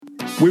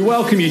We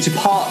welcome you to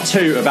part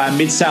 2 of our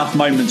Mid-South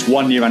Moments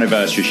 1 year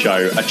anniversary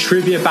show, a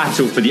trivia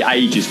battle for the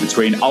ages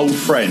between old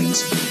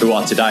friends who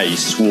are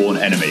today's sworn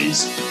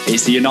enemies.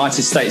 It's the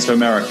United States of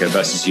America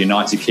versus the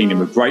United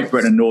Kingdom of Great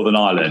Britain and Northern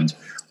Ireland.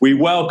 We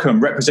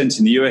welcome,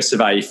 representing the US of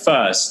A,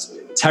 first,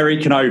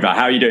 Terry Canova.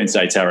 How are you doing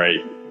today,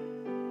 Terry?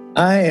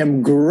 I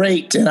am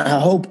great, and I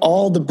hope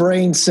all the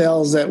brain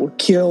cells that were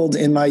killed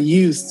in my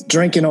youth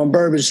drinking on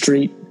Bourbon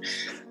Street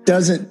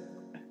doesn't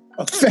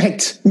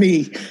affect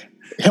me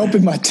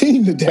helping my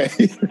team today.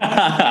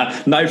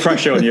 No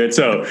pressure on you at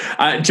all.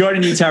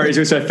 Joining you, Terry, is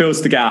also Phil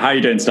Stegall. How are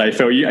you doing today,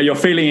 Phil? You're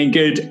feeling in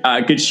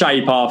good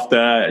shape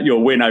after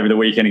your win over the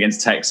weekend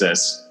against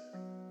Texas.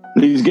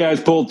 These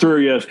guys pulled through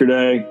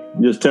yesterday.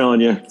 Just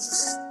telling you.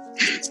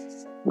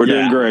 We're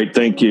doing great.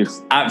 Thank you.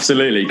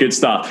 Absolutely. Good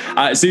stuff.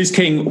 Zeus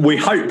King, we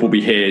hope, will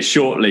be here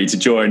shortly to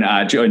join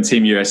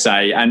Team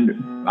USA.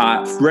 And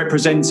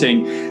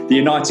representing the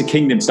United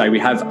Kingdom today, we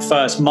have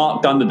first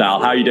Mark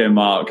Dunderdale. How are you doing,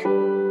 Mark?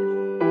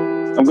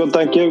 I'm good,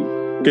 thank you.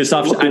 Good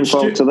stuff. Looking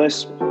forward to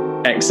this.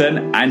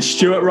 Excellent. And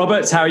Stuart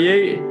Roberts, how are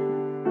you?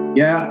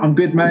 Yeah, I'm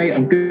good, mate.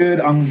 I'm good.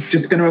 I'm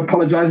just going to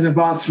apologise in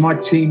advance to my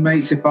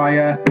teammates if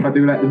I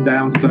do let them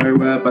down. So,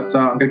 but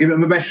I'm going to give it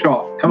my best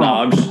shot. Come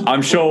on.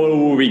 I'm sure it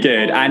will be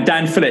good. And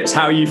Dan Phillips,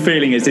 how are you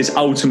feeling as this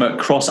ultimate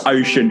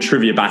cross-ocean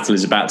trivia battle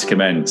is about to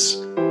commence?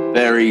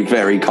 Very,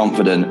 very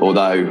confident,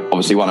 although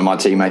obviously one of my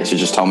teammates has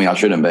just told me I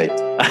shouldn't be.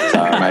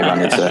 So maybe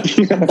I need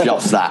to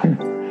adjust that.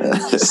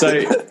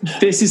 So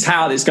this is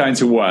how it's going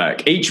to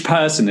work. Each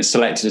person has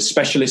selected a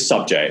specialist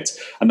subject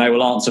and they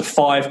will answer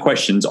 5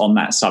 questions on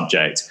that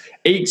subject.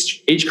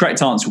 Each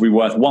correct answer will be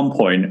worth 1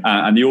 point,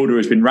 and the order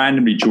has been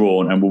randomly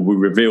drawn and will be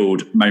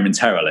revealed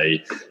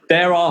momentarily.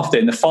 Thereafter,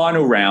 in the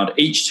final round,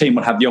 each team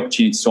will have the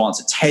opportunity to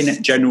answer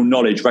 10 general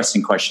knowledge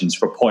wrestling questions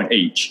for a point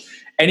each.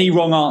 Any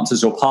wrong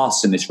answers or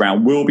passes in this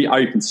round will be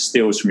open to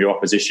steals from your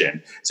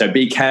opposition. So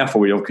be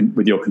careful with your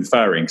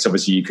conferring, because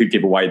obviously you could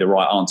give away the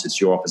right answer to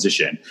your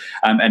opposition.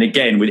 And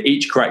again, with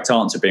each correct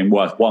answer being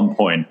worth 1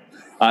 point.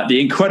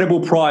 The incredible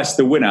prize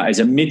to the winner is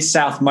a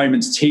Mid-South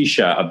Moments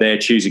t-shirt of their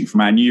choosing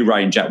from our new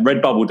range at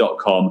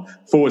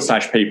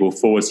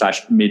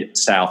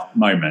redbubble.com/people/Mid-South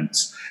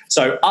Moments.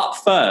 So up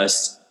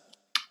first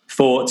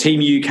for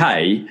Team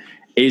UK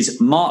is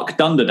Mark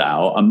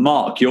Dunderdale. And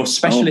Mark, your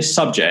specialist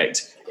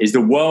subject is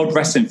the World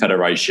Wrestling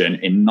Federation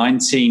in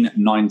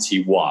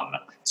 1991.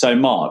 So,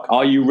 Mark,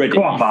 are you ready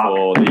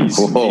for these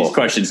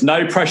questions?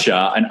 No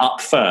pressure, and up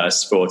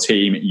first for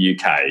Team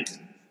UK.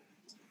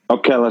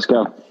 Okay, let's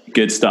go.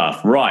 Good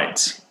stuff.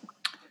 Right.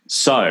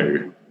 So,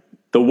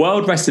 the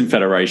World Wrestling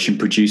Federation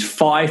produced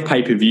 5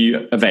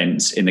 pay-per-view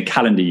events in the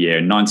calendar year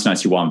in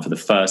 1991 for the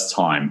first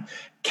time.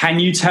 Can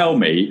you tell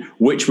me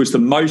which was the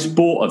most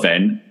bought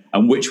event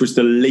and which was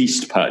the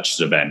least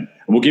purchased event?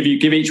 And we'll give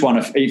each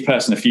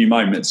person a few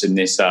moments in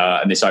this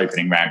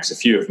opening round, because a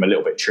few of them are a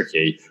little bit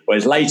tricky.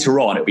 Whereas later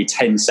on, it'll be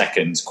 10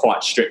 seconds,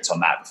 quite strict on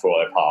that before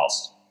they're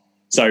passed.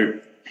 So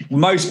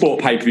most bought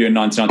pay-per-view in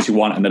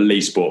 1991 and the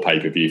least bought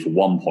pay-per-view for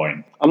 1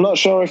 point. I'm not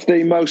sure if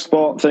the most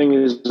bought thing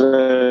is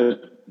a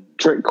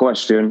trick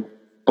question,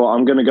 but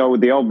I'm going to go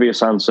with the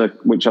obvious answer,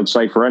 which I'd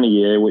say for any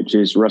year, which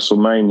is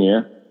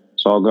WrestleMania.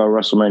 So I'll go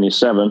WrestleMania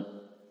 7.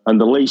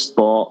 And the least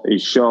bought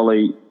is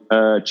surely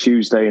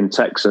Tuesday in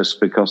Texas,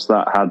 because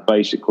that had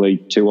basically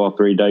 2 or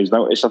 3 days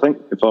notice, I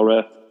think,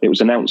 before it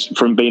was announced,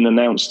 from being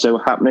announced to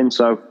happening.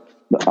 So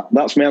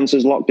that's my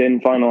answers locked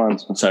in, final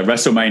answer. So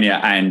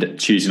WrestleMania and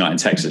Tuesday night in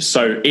Texas.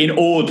 So in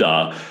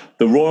order,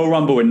 the Royal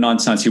Rumble in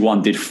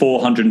 1991 did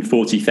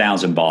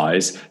 440,000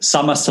 buys.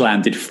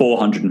 SummerSlam did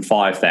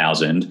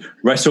 405,000.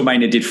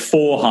 WrestleMania did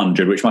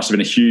 400, which must have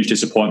been a huge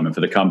disappointment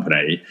for the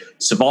company.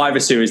 Survivor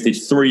Series did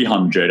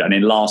 300, and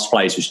in last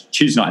place was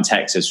Tuesday night in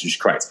Texas, which is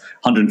correct,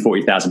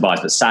 140,000 buys,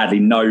 but sadly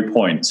no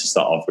points to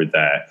start off with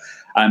there.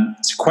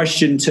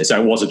 Question two, so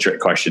it was a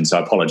trick question,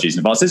 so apologies in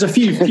advance. There's a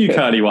few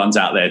curly ones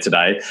out there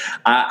today.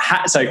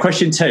 So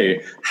question 2,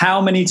 how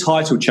many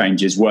title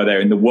changes were there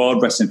in the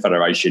World Wrestling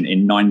Federation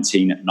in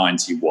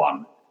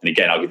 1991? And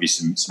again, I'll give you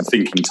some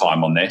thinking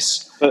time on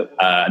this.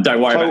 And don't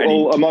worry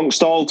about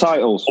amongst all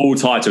titles. All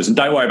titles, and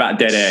don't worry about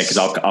dead air, because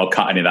I'll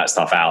cut any of that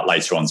stuff out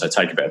later on. So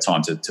take a bit of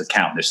time to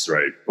count this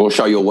through. Or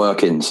show your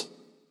workings.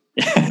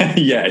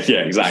 yeah,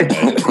 exactly.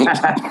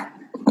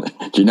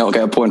 Do you not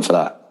get a point for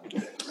that?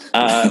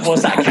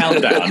 What's that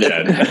countdown?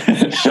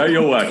 Yeah. Show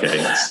your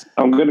workings.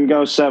 I'm going to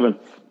go 7.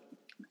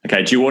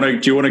 Okay. Do you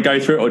want to go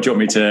through it, or do you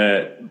want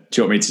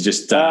me to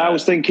just? I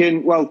was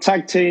thinking,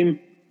 tag team.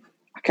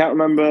 I can't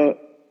remember.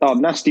 Oh,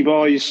 Nasty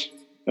Boys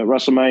at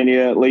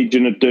WrestleMania,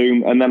 Legion of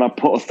Doom, and then I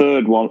put a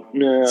third one.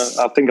 Yeah,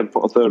 I think I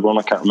put a third one.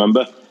 I can't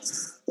remember.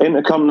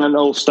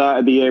 Intercontinental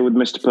started the year with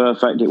Mr.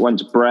 Perfect. It went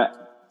to Brett,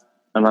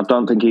 and I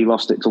don't think he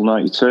lost it till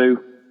 92.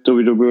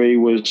 WWE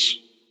was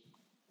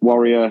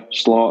Warrior,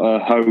 Slaughter,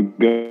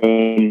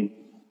 Hogan,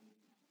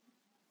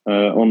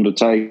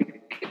 Undertaker,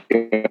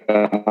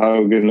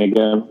 Hogan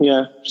again.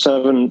 Yeah,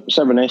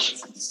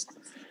 7-ish.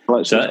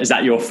 So is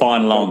that your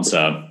final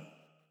answer?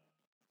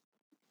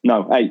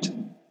 No, 8.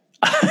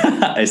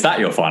 Is that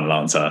your final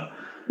answer?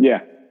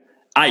 Yeah.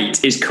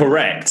 8 is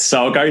correct.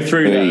 So I'll go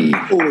through them.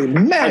 Holy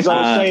man. As I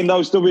was saying,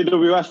 those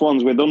WWF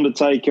ones with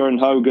Undertaker and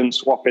Hogan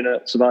swapping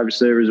at Survivor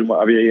Series and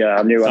whatever, yeah,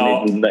 I knew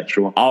I needed an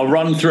extra one. I'll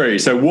run through.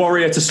 So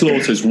Warrior to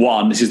Slaughter's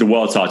 1. This is the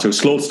world title.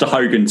 Slaughter to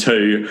Hogan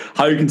 2.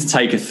 Hogan to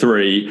Taker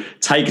 3.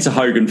 Taker to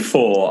Hogan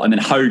 4. And then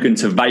Hogan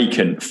to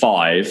Vacant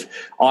 5.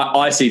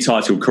 IC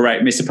title,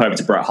 correct. Mr. Perfect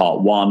to Bret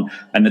Hart 1.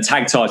 And the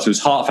tag titles,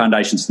 Hart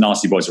Foundation to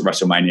Nasty Boys at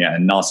WrestleMania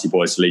and Nasty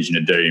Boys to Legion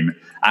of Doom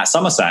at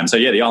SummerSlam. So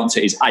yeah, the answer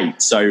is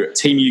 8. So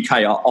Team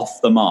UK are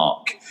off the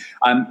mark.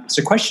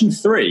 So question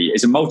 3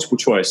 is a multiple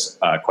choice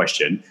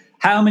question.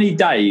 How many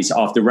days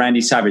after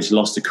Randy Savage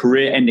lost a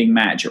career-ending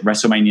match at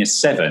WrestleMania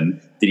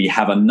 7 did he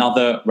have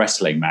another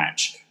wrestling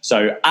match?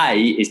 So A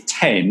is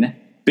 10,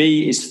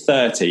 B is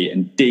 30,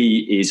 and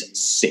D is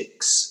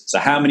 6. So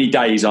how many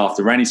days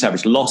after Randy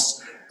Savage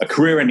lost a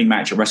career-ending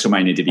match at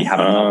WrestleMania did he have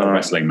another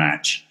wrestling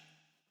match?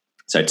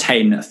 So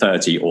 10,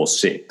 30, or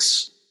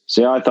 6.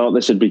 See, I thought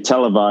this would be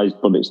televised,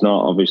 but it's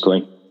not,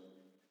 obviously.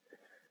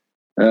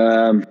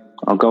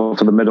 I'll go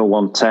for the middle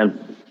one,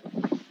 10.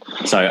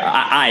 So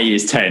A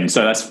is 10.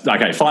 So that's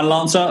okay. Final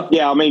answer.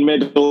 Yeah, I mean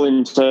middle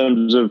in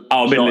terms of.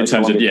 Oh, middle in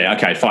terms of yeah.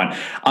 Okay, fine.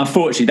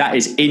 Unfortunately, that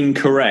is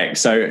incorrect.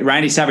 So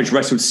Randy Savage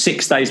wrestled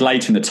 6 days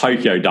later in the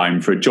Tokyo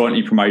Dome for a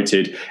jointly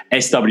promoted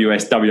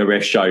SWS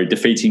WWF show,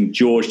 defeating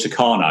George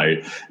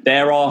Takano.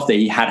 Thereafter,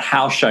 he had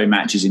house show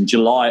matches in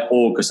July,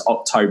 August,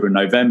 October, and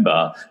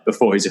November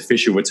before his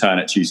official return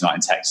at Tuesday Night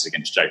in Texas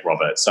against Jake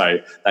Roberts. So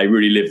they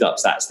really lived up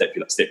to that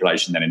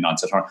stipulation then in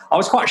 1999. I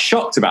was quite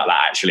shocked about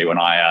that actually when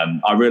I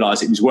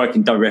realised it was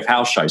working WWF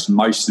house shows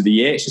most of the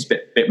year. It's just a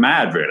bit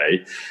mad,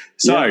 really.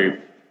 So,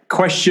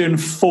 question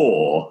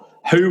 4.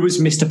 Who was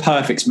Mr.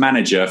 Perfect's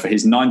manager for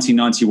his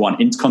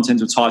 1991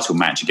 Intercontinental title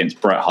match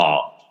against Bret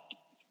Hart?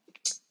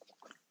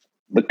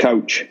 The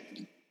coach.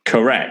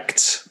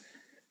 Correct.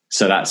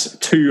 So that's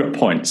 2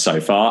 points so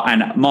far.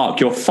 And Mark,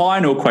 your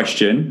final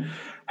question.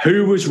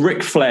 Who was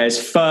Ric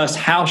Flair's first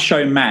house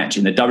show match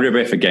in the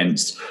WWF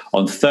against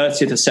on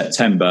 30th of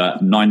September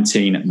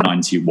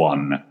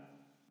 1991?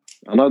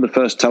 I know the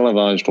first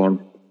televised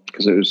one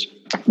because it was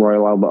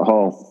Royal Albert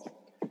Hall.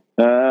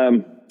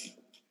 I'm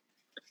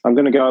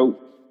going to go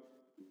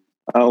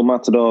El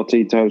Matador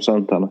Tito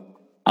Santana.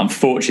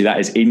 Unfortunately, that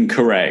is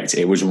incorrect.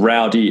 It was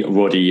Rowdy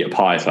Roddy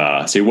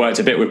Piper. So he worked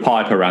a bit with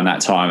Piper around that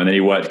time, and then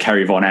he worked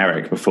Kerry Von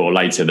Erich before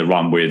later the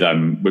run with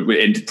in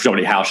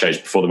predominantly house shows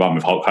before the run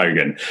with Hulk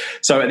Hogan.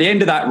 So at the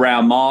end of that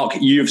round, Mark,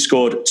 you've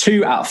scored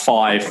 2 out of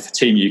 5 for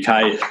Team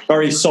UK.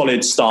 Very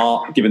solid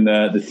start given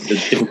the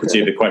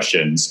difficulty of the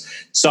questions.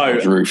 So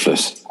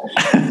ruthless.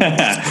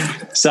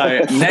 So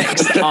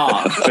next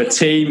up for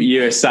Team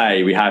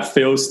USA, we have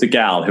Phil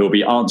Stegall, who will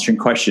be answering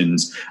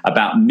questions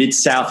about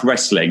Mid-South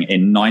Wrestling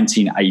in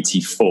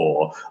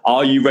 1984.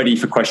 Are you ready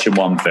for question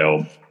 1,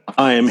 Phil?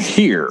 I am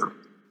here.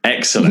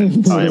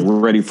 Excellent. I am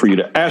ready for you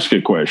to ask a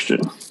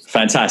question.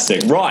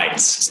 Fantastic. Right.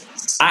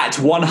 At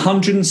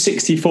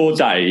 164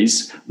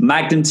 days,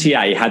 Magnum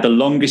TA had the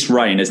longest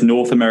reign as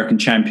North American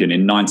champion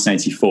in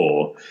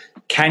 1984.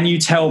 Can you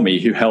tell me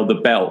who held the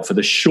belt for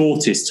the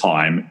shortest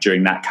time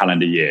during that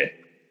calendar year?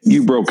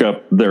 You broke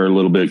up there a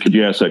little bit. Could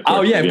you ask that question?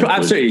 Oh, yeah, again,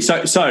 absolutely.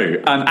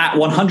 So at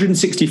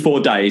 164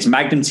 days,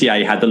 Magnum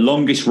TA had the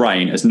longest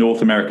reign as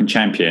North American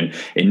champion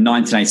in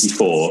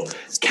 1984.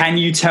 Can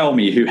you tell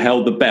me who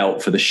held the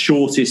belt for the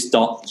shortest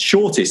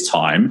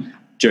time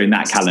during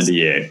that calendar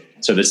year?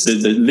 So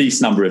the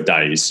least number of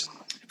days.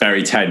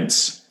 Very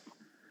tense.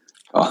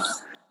 Oh.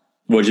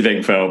 What do you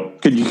think, Phil?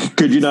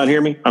 Could you not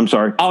hear me? I'm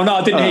sorry. Oh, no,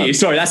 I didn't hear you.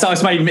 Sorry,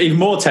 that's made me even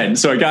more tense.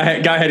 Sorry, go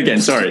ahead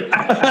again. Sorry.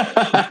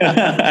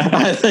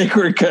 I think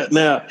we're cutting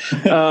out.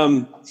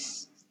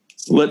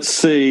 Let's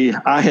see.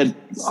 I had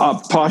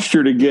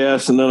postured a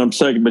guess, and then I'm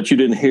second, but you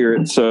didn't hear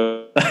it.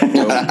 So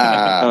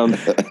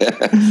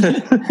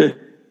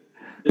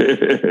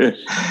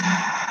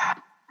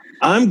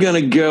I'm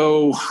going to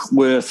go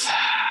with,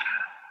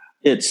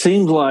 it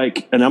seems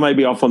like, and I might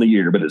be off on the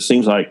year, but it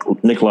seems like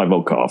Nikolai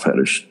Volkov had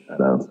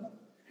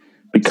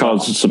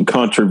because of some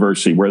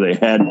controversy where they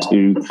had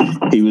to,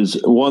 he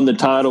won the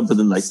title, but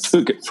then they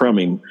took it from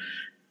him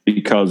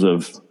because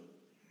of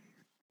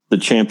the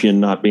champion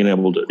not being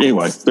able to.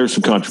 Anyway, there's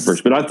some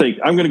controversy, but I think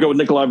I'm going to go with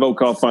Nikolai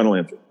Volkov. Final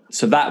answer.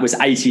 So that was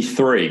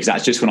 83, because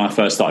that's just when I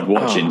first started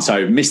watching.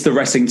 So Mr.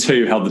 Wrestling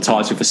 2 held the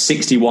title for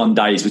 61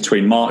 days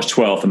between March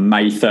 12th and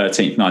May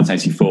 13th,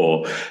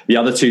 1984. The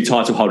other 2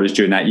 title holders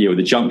during that year were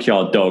the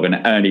Junkyard Dog and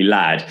Ernie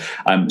Ladd.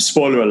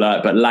 Spoiler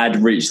alert, but Ladd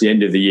reached the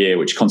end of the year,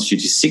 which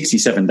constituted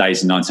 67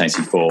 days in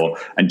 1984.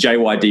 And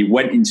JYD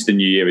went into the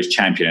new year as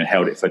champion and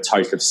held it for a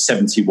total of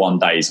 71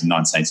 days in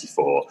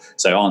 1984.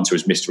 So answer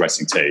is Mr.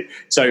 Wrestling 2.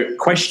 So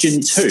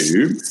question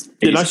 2.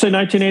 Did I say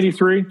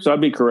 1983? So I'd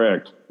be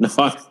correct. No,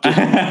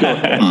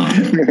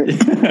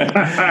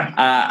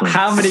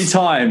 how many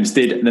times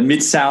did the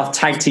Mid-South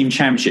Tag Team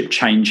Championship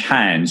change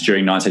hands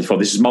during 1984?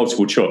 This is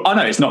multiple choice. Oh,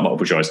 no, it's not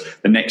multiple choice.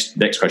 The next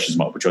question is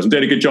multiple choice. I'm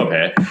doing a good job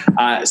here.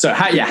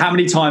 How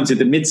many times did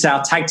the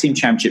Mid-South Tag Team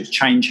Championships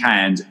change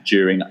hands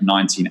during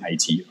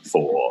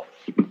 1984?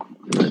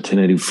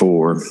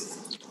 1984.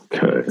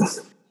 Okay.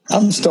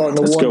 I'm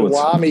starting to wonder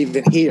why I'm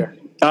even here.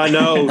 I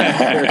know.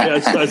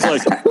 It's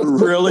like,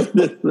 really?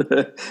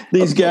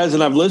 These guys,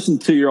 and I've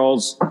listened to your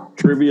all's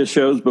trivia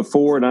shows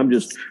before, and I'm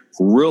just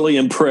really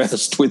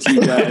impressed with you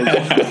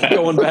guys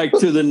going back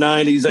to the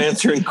 90s,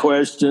 answering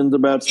questions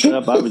about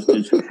stuff. I was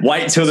just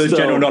wait till the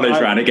general knowledge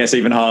round. It gets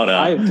even harder.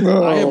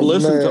 I have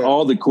listened to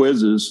all the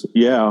quizzes.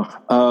 Yeah.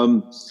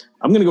 I'm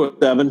going to go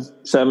with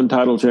 7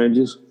 title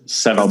changes.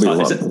 7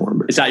 titles.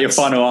 Is that your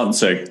final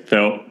answer,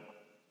 Phil?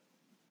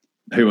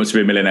 Who Wants to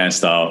Be a Millionaire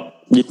style?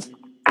 Yeah.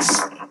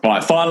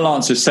 Right, final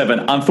answer is 7.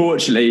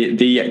 Unfortunately,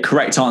 the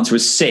correct answer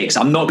was 6.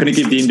 I'm not going to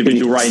give the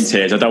individual reigns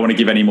here. I don't want to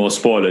give any more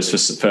spoilers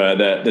for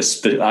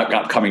the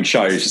upcoming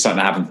shows. Something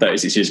that happened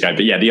 36 years ago.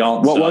 But yeah, the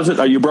answer. What was it?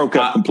 Oh, you broke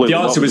up completely. The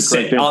answer was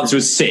 6. Answer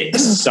was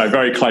 6. So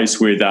very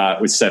close with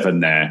 7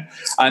 there.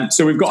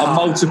 So we've got a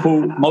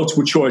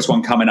multiple choice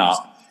one coming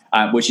up,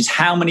 which is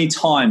how many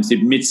times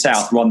did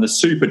Mid-South run the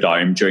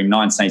Superdome during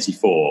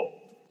 1984?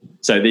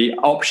 So the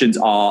options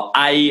are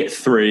A,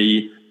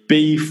 3,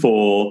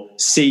 B4,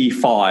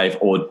 C5,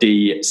 or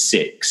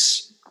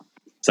D6.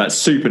 So that's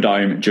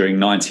Superdome during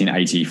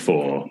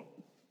 1984.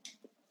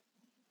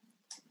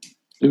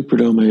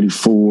 Superdome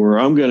 84.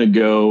 I'm going to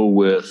go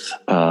with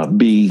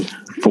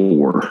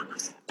B4.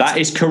 That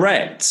is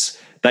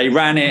correct. They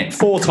ran it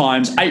 4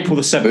 times, April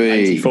the 7th,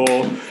 84,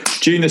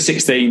 June the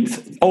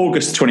 16th,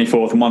 August the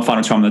 24th, and one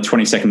final time on the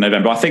 22nd of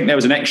November. I think there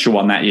was an extra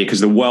one that year because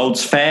the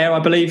World's Fair, I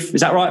believe.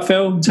 Is that right,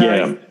 Phil?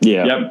 Terry?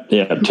 Yeah.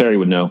 Terry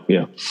would know.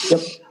 Yeah.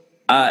 Yep.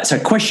 So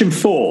question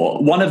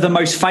 4, one of the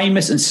most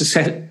famous and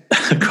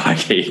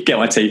get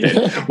my teeth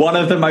in. One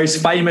of the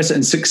most famous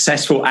and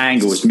successful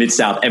angles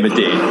Mid-South ever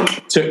did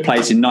took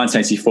place in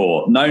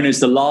 1984. Known as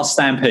the Last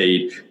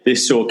Stampede,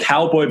 this saw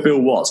Cowboy Bill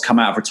Watts come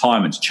out of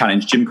retirement to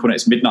challenge Jim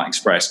Cornette's Midnight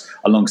Express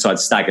alongside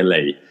Stagger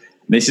Lee.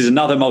 This is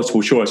another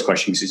multiple choice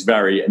question because it's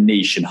very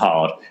niche and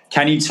hard.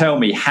 Can you tell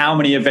me how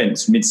many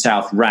events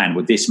Mid-South ran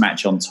with this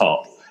match on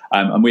top?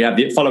 And we have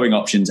the following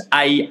options: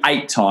 A,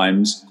 8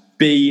 times,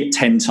 B,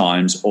 10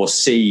 times, or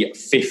C,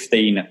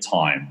 15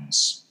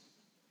 times.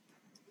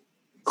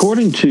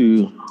 According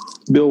to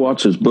Bill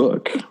Watts'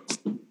 book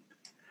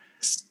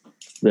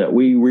that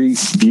we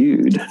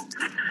reviewed,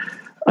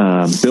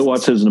 Bill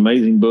Watts has an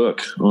amazing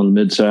book on the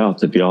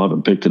Mid-South if y'all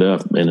haven't picked it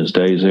up in his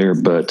days there,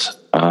 but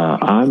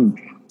I'm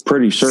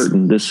pretty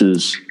certain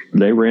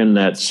they ran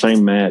that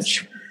same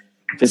match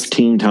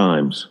 15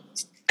 times.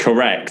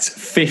 Correct.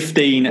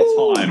 15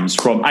 times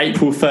from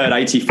April 3rd,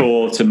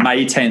 84 to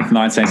May 10th,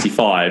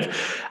 1985.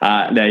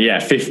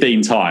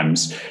 15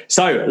 times.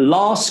 So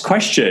last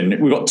question.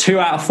 We've got 2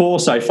 out of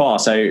 4 so far.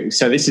 So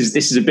this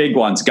is a big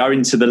one to go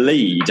into the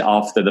lead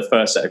after the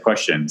first set of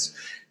questions.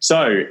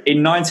 So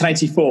in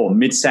 1984,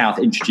 Mid-South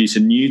introduced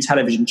a new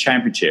television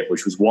championship,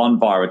 which was won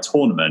via a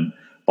tournament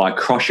by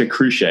Crusher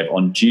Khrushchev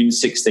on June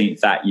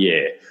 16th that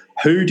year.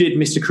 Who did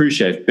Mr.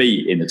 Khrushchev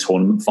beat in the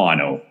tournament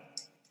final?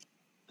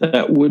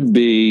 That would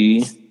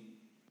be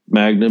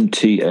Magnum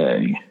TA.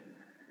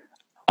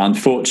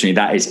 Unfortunately,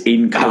 that is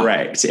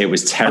incorrect. It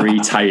was Terry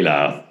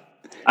Taylor.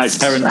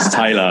 Terrence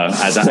Taylor,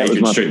 as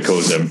Adrian Strick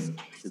calls him.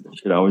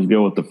 Should always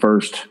go with the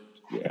first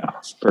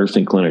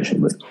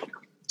inclination. But.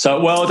 So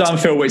well done,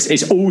 Phil.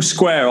 It's all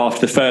square after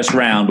the first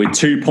round with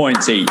 2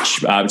 points each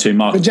between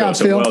Mark and Phil.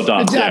 So well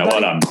done. Well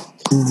done.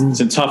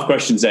 Some tough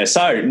questions there.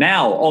 So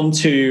now on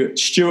to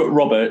Stuart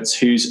Roberts,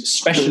 whose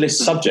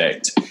specialist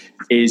subject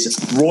is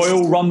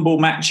Royal Rumble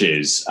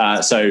matches.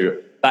 So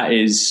that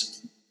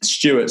is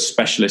Stuart's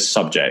specialist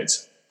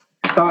subject.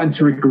 I'm starting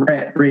to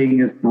regret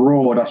being as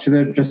broad. I should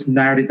have just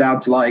narrowed it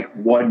down to like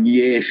 1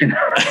 year.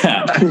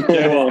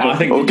 I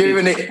think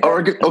given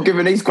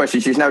these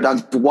questions, she's now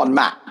down to 1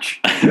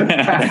 match.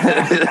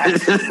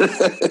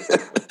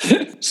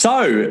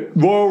 So,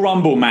 Royal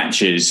Rumble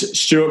matches.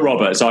 Stuart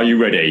Roberts, are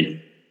you ready?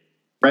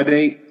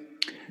 Ready.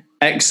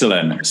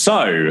 Excellent.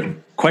 So,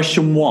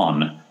 question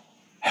 1.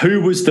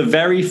 Who was the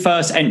very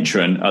first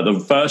entrant at the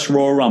first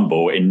Royal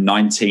Rumble in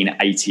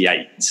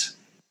 1988?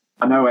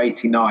 I know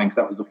 89 because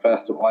that was the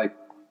first of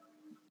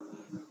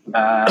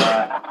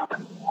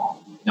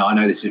no, I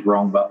know this is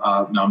wrong, but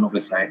no, I'm not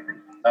going to say it.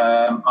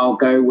 I'll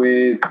go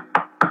with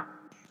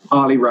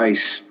Harley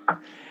Race.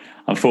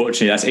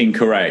 Unfortunately, that's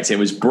incorrect. It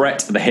was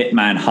Bret the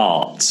Hitman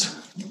Hart.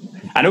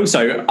 And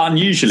also,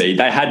 unusually,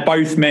 they had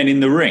both men in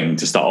the ring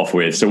to start off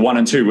with. So 1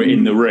 and 2 were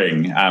in the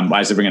ring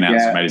as the ring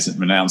announcer made his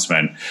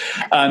announcement.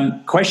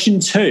 Question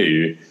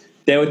 2,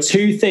 there were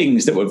 2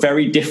 things that were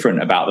very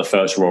different about the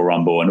first Royal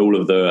Rumble and all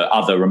of the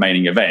other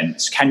remaining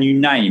events. Can you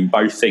name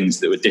both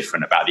things that were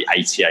different about the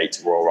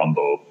 88 Royal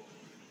Rumble?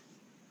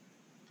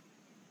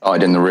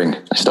 Started in the ring.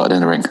 I started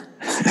in the ring.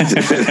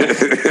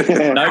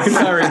 No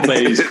conferring,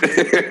 please.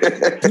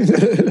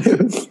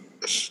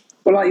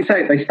 Well, like you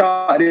say, they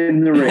started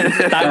in the ring.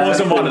 That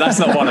wasn't one. That's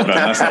not one of them.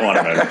 That's not one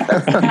of them.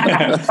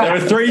 There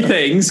were 3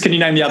 things. Can you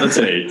name the other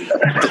 2?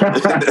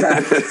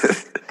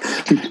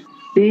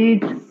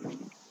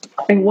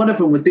 I think one of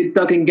them was, did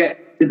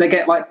they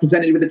get like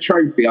presented with a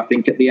trophy? I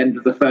think at the end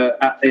of the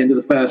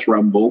first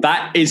Rumble.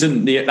 That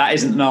isn't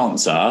an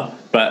answer,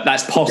 but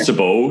that's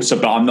possible. So,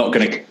 but I'm not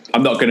going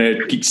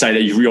to say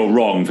that you're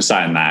wrong for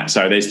saying that.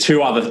 So there's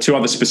two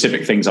other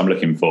specific things I'm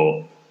looking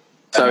for.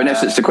 So in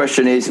essence, the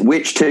question is,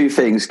 which two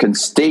things can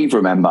Steve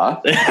remember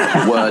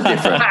were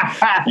different?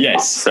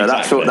 Yes. So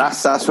exactly.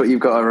 that's what you've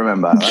got to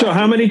remember. Right? So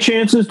how many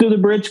chances do the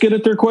Brits get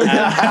at their question?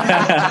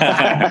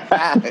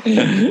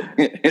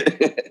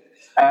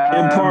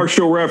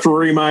 Impartial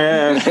referee, my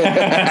ass.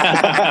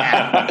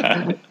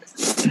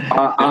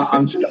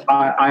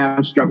 I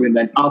am struggling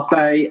then. I'll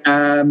say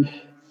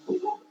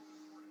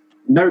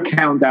no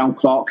countdown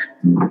clock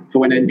for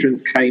when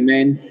entrants came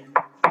in.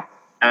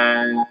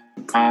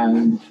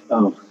 And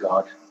oh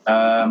God,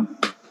 I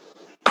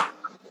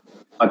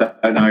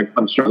don't know.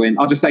 I'm struggling.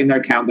 I'll just say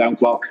no countdown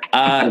clock.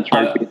 No,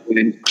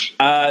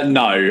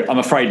 I'm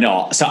afraid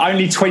not. So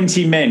only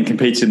 20 men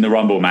competed in the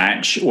Rumble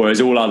match, whereas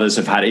all others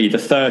have had either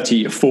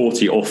 30,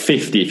 40, or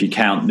 50 if you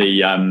count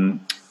the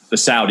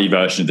Saudi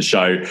version of the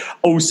show.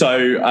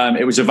 Also,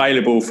 it was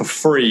available for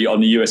free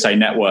on the USA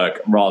Network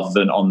rather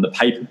than on the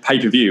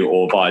pay-per-view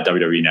or via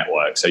WWE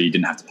Network, so you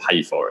didn't have to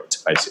pay for it,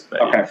 basically.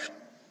 Okay.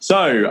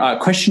 So,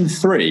 question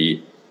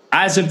 3.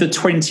 As of the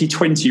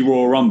 2020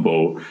 Royal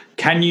Rumble,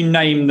 can you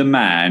name the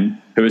man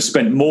who has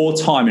spent more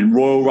time in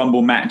Royal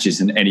Rumble matches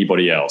than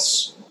anybody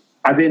else?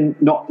 As in,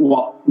 not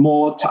what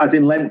more? As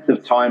in length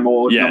of time,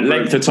 or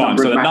length of time.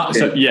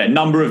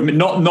 Number of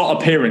not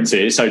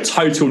appearances. So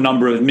total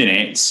number of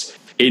minutes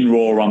in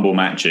Royal Rumble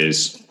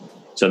matches.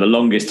 So the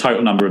longest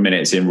total number of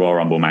minutes in Royal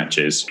Rumble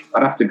matches.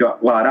 I'd have to go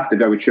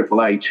with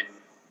Triple H.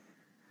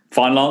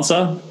 Final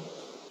answer.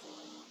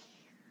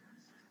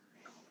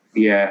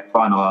 Yeah,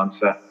 final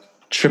answer.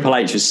 Triple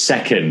H was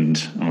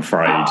second, I'm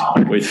afraid,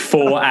 with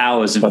 4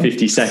 hours and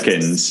 50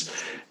 seconds.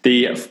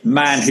 The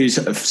man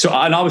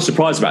and I was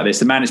surprised about this,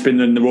 the man who's been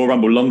in the Royal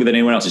Rumble longer than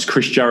anyone else is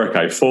Chris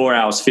Jericho, 4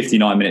 hours,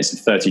 59 minutes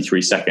and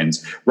 33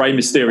 seconds. Rey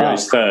Mysterio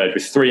is third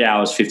with 3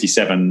 hours,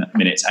 57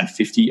 minutes and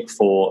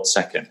 54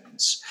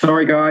 seconds.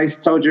 Sorry, guys.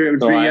 Told you it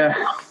would be...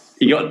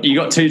 You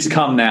got 2 to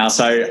come now,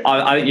 so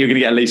I think you're going to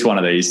get at least one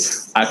of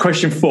these.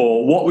 Question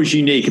 4, what was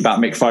unique about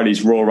Mick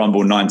Foley's Royal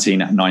Rumble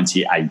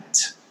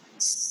 1998?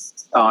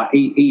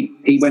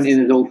 He went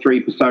in as all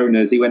 3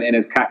 personas. He went in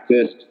as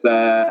Cactus,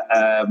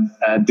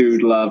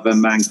 Dude Love,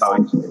 and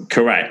Mankind.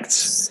 Correct.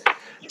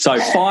 So,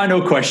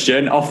 final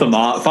question, off the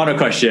mark. Final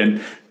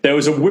question. There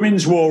was a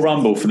women's Royal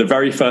Rumble for the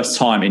very first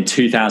time in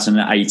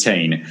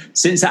 2018.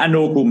 Since that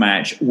inaugural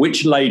match,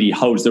 which lady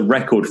holds the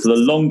record for the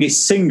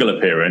longest single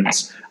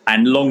appearance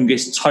and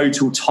longest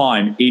total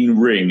time in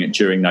ring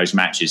during those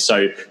matches?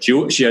 So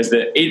she has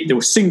the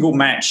single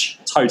match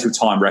total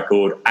time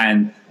record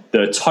and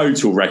the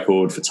total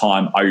record for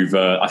time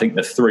over, I think,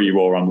 the 3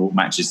 Royal Rumble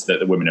matches that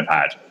the women have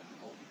had.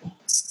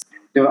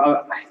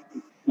 So,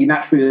 you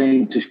naturally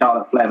lean to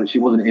Charlotte Flair, but she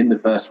wasn't in the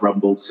first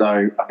Rumble,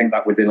 so I think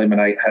that would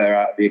eliminate her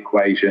out of the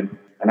equation.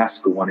 And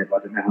Asuka won it, but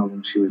I don't know how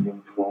long she was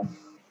in for.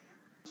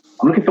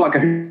 I'm looking for like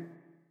a...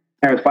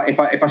 If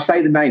I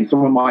say the name,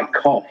 someone might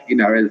cough,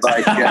 it's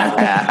like... We're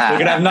going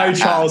to have no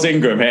Charles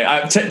Ingram here.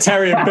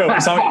 Terry and Bill,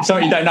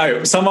 something you don't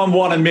know, someone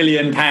won £1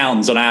 million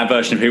on our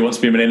version of Who Wants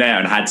to Be a Millionaire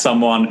and had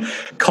someone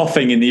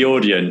coughing in the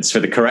audience for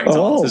the correct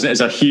answers. It's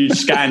a huge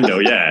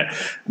scandal, yeah.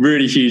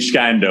 Really huge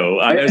scandal.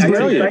 I only say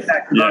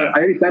that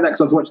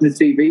because I was watching the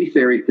TV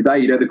series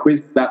today, the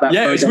quiz.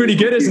 It's really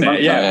good, isn't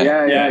it?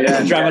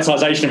 Yeah. The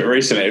dramatisation of it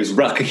recently, it was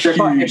like a huge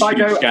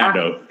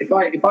scandal.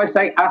 If I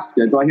say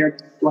Asuka, do I hear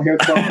a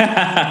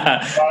cough?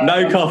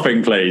 No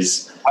coughing,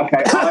 please.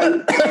 Okay,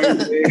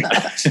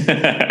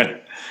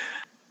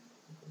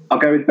 I'll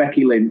go with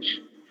Becky Lynch.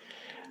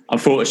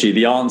 Unfortunately,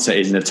 the answer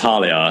is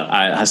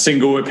Natalya. Her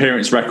single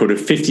appearance record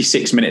of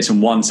 56 minutes and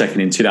 1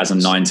 second in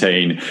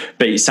 2019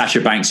 beat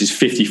Sasha Banks'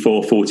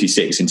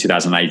 54.46 in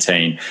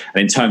 2018.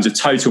 And in terms of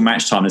total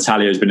match time,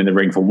 Natalya has been in the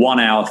ring for 1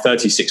 hour,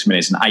 36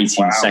 minutes and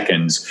 18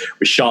 seconds,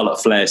 with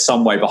Charlotte Flair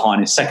some way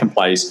behind in second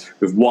place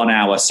with 1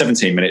 hour,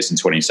 17 minutes and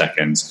 20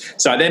 seconds.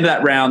 So at the end of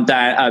that round,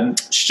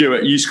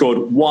 Stuart, you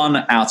scored 1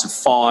 out of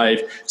 5.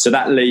 So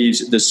that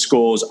leaves the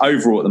scores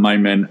overall at the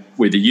moment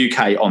with the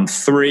UK on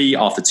 3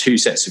 after 2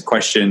 sets of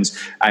questions,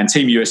 and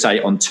Team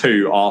USA on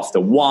 2 after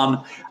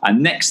 1.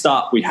 And next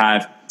up we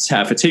have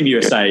for Team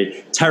USA,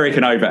 Terry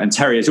Canova, and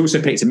Terry has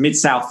also picked a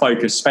Mid-South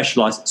focused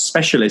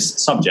specialist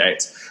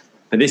subject,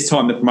 for this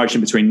time the promotion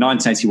between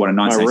 1981 and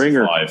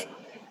 1985.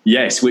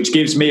 Yes, which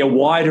gives me a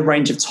wider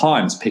range of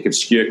time to pick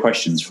obscure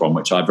questions from,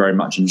 which I very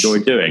much enjoy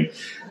doing.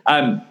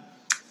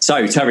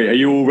 So Terry, are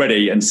you all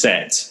ready and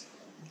set?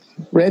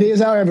 Ready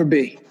as I'll ever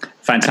be.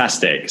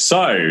 Fantastic.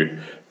 So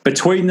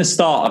between the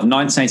start of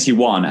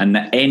 1981 and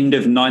the end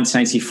of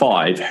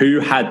 1985, who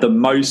had the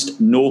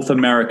most North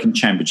American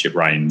championship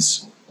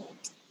reigns?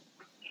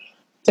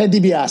 Ted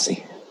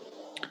DiBiase.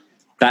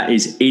 That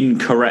is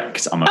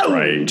incorrect, I'm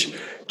afraid.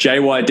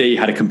 JYD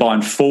had a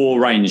combined 4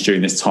 reigns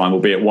during this time,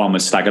 albeit one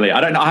was Stagger Lee.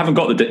 I haven't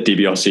got the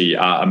DiBiase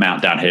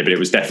amount down here, but it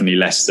was definitely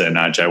less than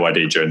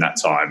JYD during that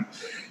time.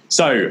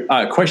 So,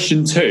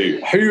 question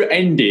 2. Who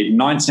ended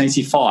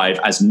 1985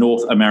 as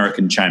North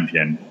American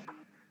champion?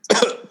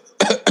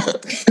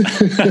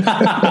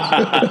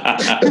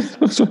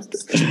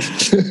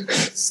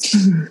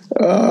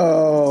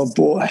 Oh,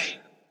 boy.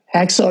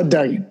 Hacksaw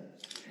Duggan.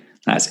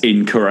 That's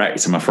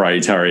incorrect, I'm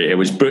afraid, Terry. It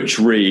was Butch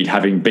Reed,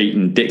 having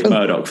beaten Dick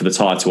Murdoch for the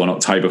title on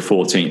October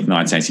 14th,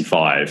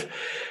 1985.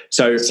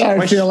 So,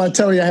 sorry, Phil. I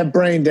tell you, I have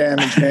brain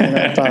damage, man.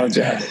 I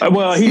apologize.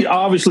 Well, he's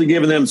obviously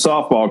giving them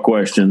softball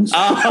questions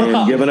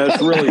and giving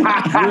us really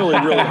hard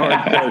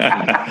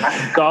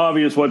questions. It's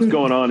obvious what's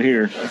going on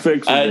here.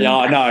 Fix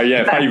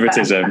it.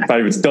 Favoritism.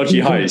 Dodgy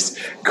host.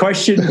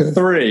 Question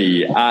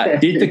 3.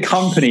 Did the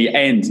company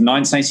end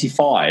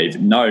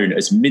 1985 known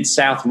as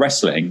Mid-South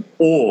Wrestling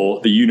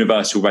or the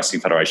Universal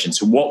Wrestling Federation?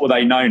 So what were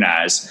they known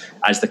as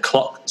the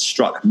clock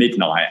struck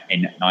midnight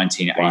in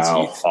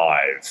 1985?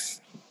 Wow.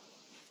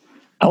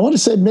 I want to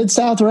say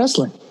Mid-South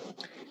Wrestling.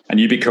 And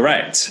you'd be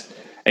correct.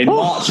 In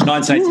March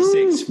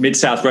 1986,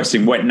 Mid-South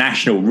Wrestling went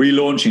national,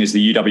 relaunching as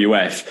the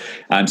UWF,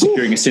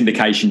 securing a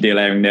syndication deal,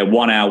 airing their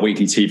 1-hour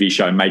weekly TV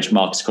show in major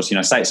markets across the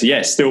United States. So,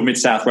 yes, still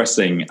Mid-South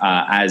Wrestling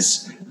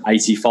as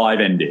 85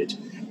 ended.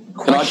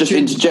 Can I just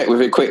interject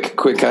with a quick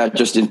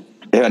just if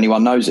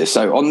anyone knows this.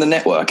 So on the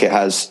network, it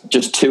has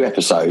just 2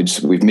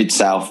 episodes with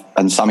Mid-South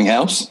and something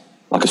else,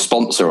 like a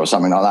sponsor or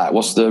something like that.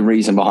 What's the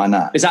reason behind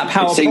that? Is that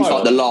Power It seems Pro?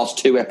 like the last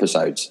 2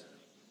 episodes.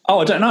 Oh,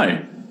 I don't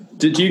know.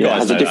 Did you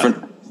guys know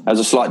that? Has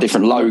a slight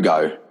different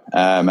logo,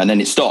 and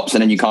then it stops,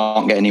 and then you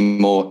can't get any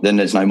more. Then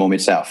there's no more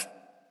Mid-South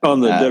on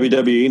the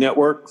WWE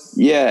network.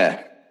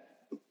 Yeah.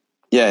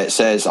 It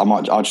says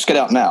I'll just get it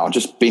up now. I've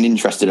just been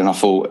interested, and I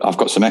thought I've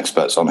got some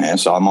experts on here,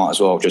 so I might as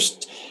well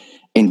just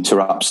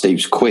interrupt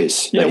Steve's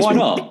quiz. Yeah, why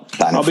not?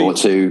 Planning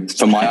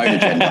for my own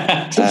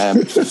agenda.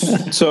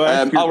 So,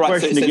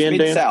 question again,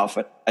 Mid-South.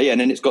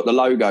 And then it's got the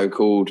logo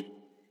called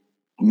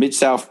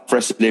Mid-South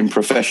Wrestling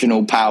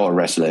Professional Power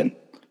Wrestling.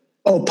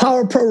 Oh,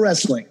 Power Pro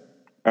Wrestling.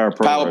 Power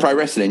Pro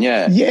Wrestling,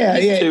 yeah.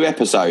 Yeah. 2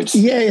 episodes.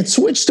 Yeah, it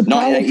switched to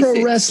Power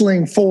Pro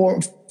Wrestling for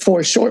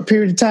a short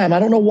period of time. I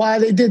don't know why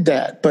they did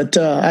that, but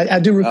I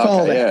do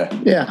recall that.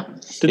 Yeah.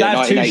 Did they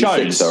have 2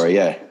 shows? Sorry,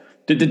 yeah.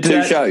 Did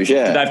 2 shows,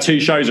 yeah. Did they have 2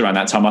 shows around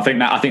that time? I think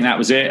that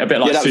was it. A bit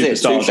like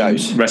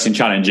Superstars Wrestling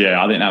Challenge.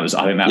 Yeah, I think that was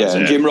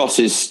it.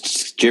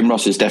 Jim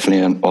Ross is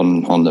definitely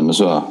on them as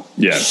well.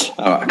 Yeah.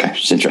 All right, okay,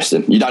 it's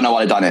interesting. You don't know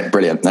why they've done it.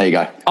 Brilliant. There you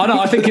go. Oh no,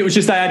 I think it was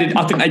just they added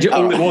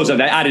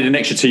an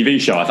extra TV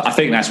show. I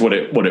think that's what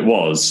it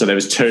was. So there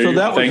was 2. So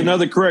that was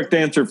another correct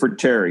answer for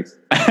Terry.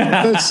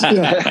 Yeah.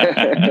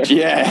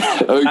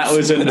 That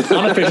was an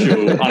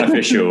unofficial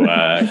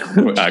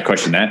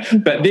question there.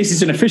 But this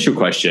is an official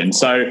question.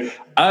 So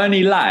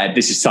Ernie Ladd,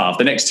 this is tough.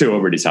 The next 2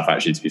 are really tough,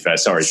 actually, to be fair.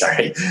 Sorry,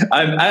 Terry.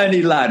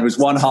 Ernie Ladd was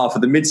one half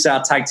of the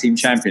Mid-South Tag Team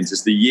Champions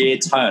as the year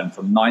turned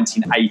from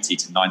 1980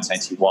 to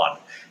 1981.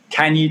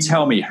 Can you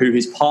tell me who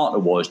his partner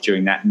was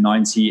during that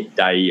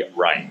 90-day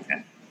reign?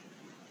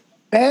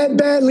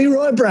 Bad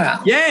Leroy Brown.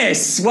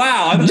 Yes.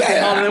 Wow. I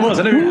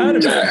never even heard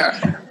of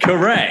it.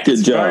 Correct.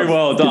 Good job. Very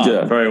well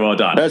done. Very well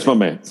done. That's my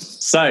man.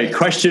 So,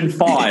 question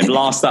 5,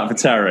 last up for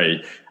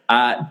Terry.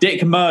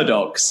 Dick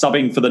Murdoch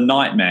subbing for the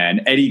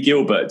Nightman, Eddie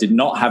Gilbert, did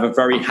not have a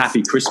very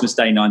happy Christmas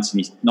Day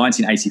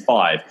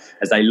 1985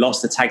 as they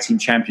lost the tag team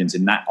champions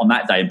on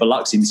that day in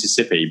Biloxi,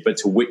 Mississippi, but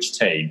to which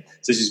team?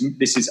 So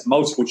this is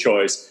multiple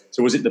choice.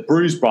 So was it the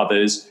Bruise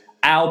Brothers,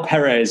 Al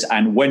Perez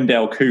and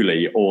Wendell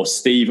Cooley, or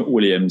Steve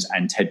Williams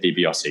and Ted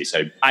DiBiase?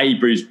 So A,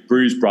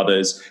 Bruise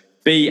Brothers,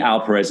 B, Al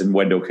Perez and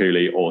Wendell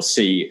Cooley, or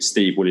C,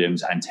 Steve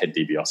Williams and Ted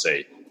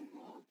DiBiase?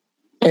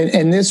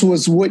 And this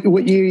was what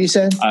year you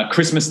said?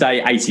 Christmas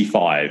Day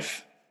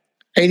 85.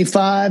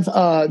 85,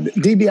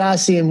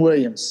 DiBiase and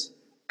Williams.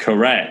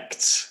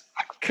 Correct.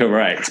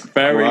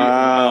 Very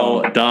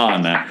well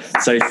done.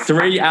 So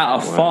 3 out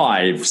of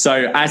 5.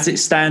 So as it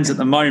stands at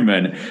the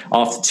moment,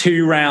 after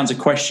 2 rounds of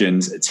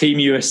questions, Team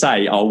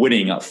USA are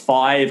winning at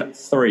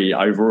 5-3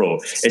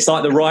 overall. It's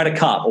like the Ryder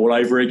Cup all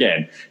over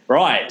again.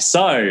 Right,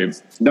 so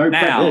no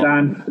pressure,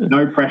 Dan.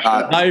 No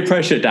pressure. No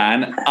pressure,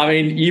 Dan. I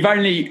mean, you've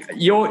only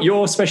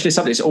your specialist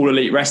subject is all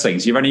elite wrestling.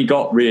 So you've only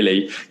got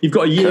you've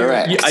got a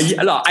year,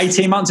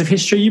 18 months of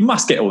history. You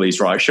must get all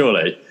these right,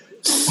 surely.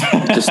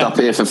 Just up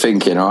here for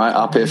thinking, all right?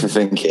 Up here for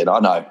thinking, I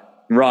know.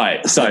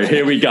 Right, so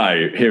here we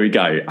go.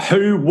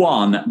 Who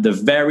won the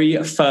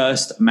very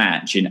first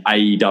match in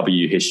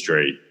AEW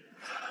history?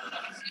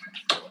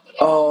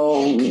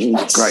 Oh,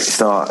 great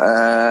start.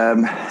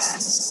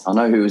 I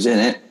know who was in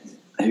it.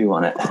 Who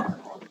won it?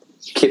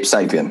 Kip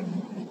Sabian.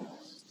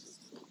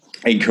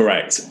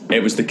 Incorrect.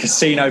 It was the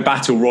Casino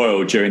Battle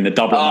Royal during the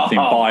Double or Nothing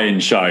buy-in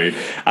show,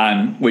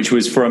 which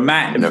was for a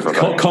match,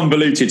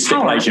 convoluted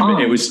stipulation,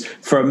 but it was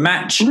for a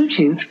match.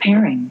 Bluetooth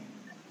pairing.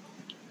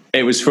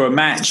 It was for a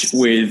match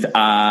with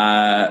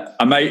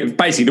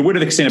basically the winner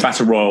of the Casino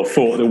Battle Royal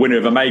fought the winner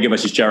of Omega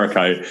versus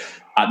Jericho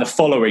at the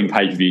following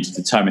pay-per-view to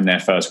determine their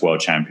first world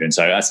champion.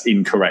 So that's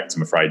incorrect,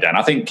 I'm afraid, Dan.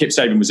 I think Kip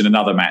Sabian was in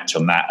another match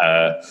on that.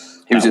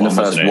 He was in the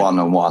first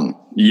one-on-one.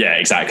 Yeah,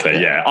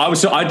 exactly. Yeah,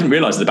 I didn't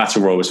realise the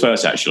Battle Royal was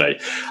first, actually.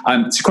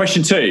 So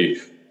question 2: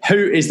 Who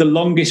is the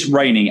longest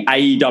reigning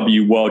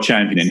AEW World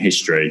Champion in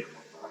history?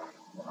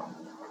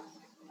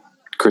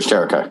 Chris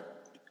Jericho.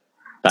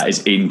 That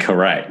is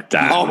incorrect,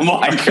 Dan. Oh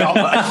my God.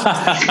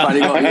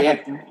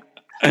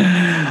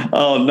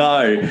 Oh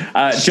no,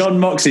 John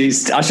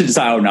Moxley's. I shouldn't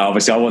say. Oh no,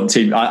 obviously I want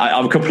to.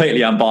 I'm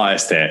completely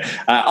unbiased here.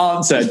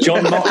 Answer: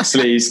 John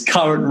Moxley's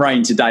current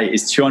reign to date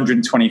is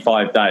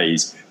 225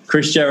 days.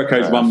 Chris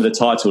Jericho's run with the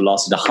title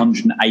lasted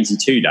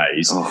 182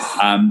 days.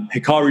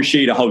 Hikaru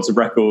Shida holds the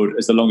record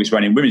as the longest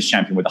reigning women's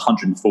champion with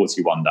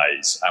 141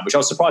 days, which I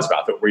was surprised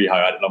about. I thought Riho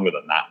had it longer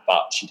than that,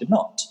 but she did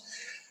not.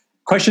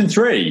 Question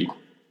 3.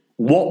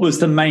 What was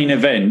the main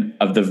event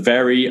of the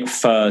very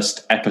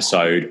first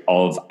episode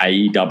of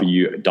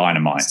AEW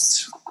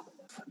Dynamite?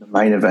 The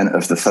main event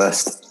of the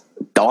first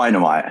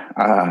Dynamite.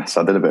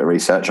 So I did a bit of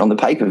research on the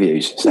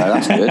pay-per-views, so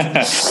that's good.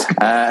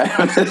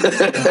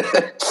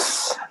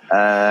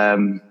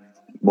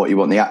 What, you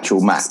want the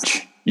actual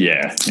match?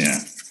 Yeah.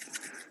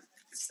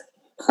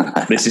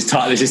 This is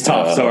tough.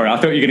 Sorry, I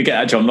thought you were going to get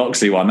that John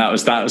Moxley one. That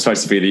was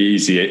supposed to be the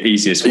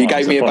easiest one. You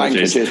gave me a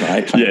banker, cheers,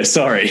 mate. Yeah,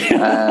 sorry.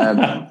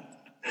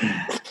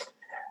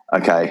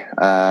 Okay.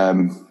 I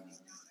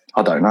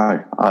don't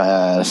know.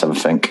 Let's have a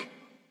think.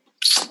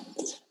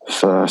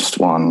 First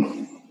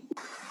one.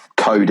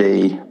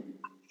 Cody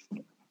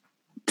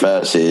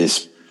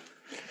versus...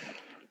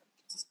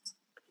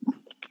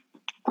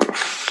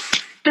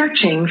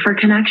 Searching for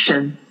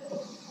connection.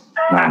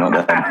 No,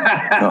 not them.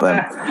 Not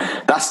them.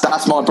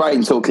 That's my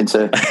brain talking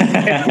to. Do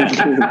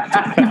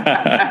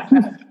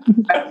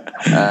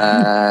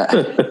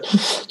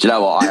you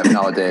know what? I have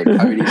no idea.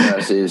 Cody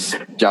versus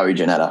Joey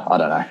Janela. I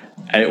don't know.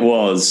 It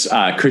was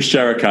Chris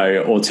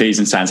Jericho, Ortiz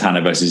and Santana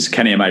versus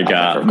Kenny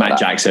Omega, Matt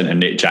Jackson and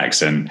Nick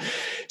Jackson.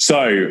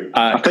 So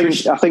I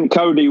think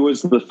Cody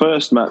was the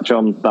first match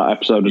on that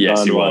episode of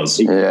Dynamite. He was.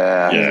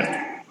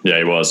 Yeah,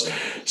 he was.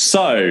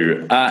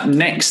 So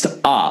next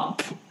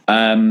up,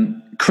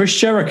 Chris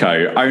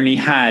Jericho only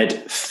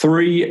had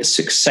 3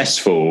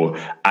 successful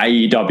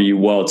AEW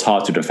World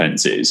Title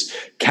defenses.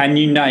 Can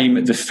you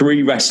name the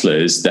 3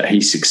 wrestlers that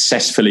he's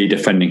successfully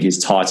defending his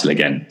title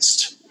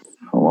against?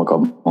 Oh my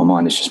God, my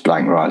mind is just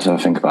blank, right? So I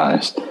think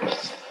about this.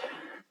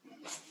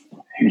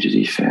 Who did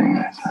he think?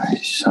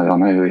 So I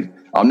know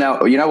I'm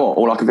now. You know what?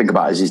 All I can think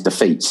about is his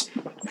defeats.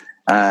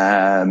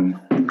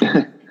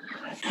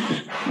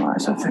 Right,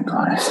 so I think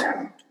about this.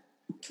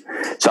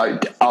 So,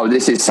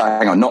 this is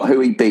saying not who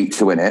he beat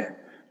to win it.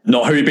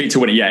 Not who he beat to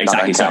win it. Yeah,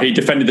 exactly. So he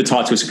defended the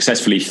title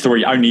successfully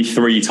only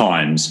 3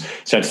 times.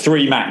 So had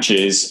 3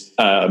 matches.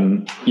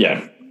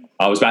 Yeah,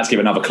 I was about to give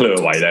another clue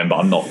away then, but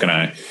I'm not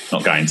going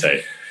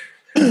to.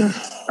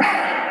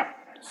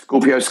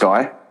 Scorpio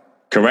Sky.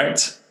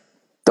 Correct.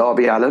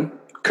 Darby Allin.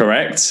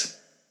 Correct.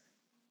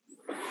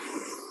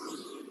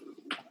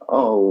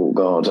 Oh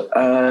God.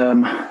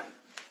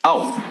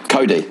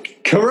 Cody.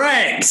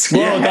 Correct.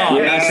 Well done.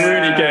 Yes. That's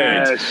really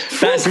good.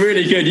 That's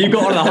really good. You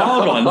got on the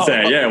hard ones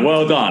there. Yeah,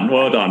 well done.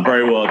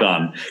 Very well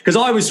done. Because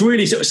I was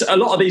really, a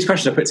lot of these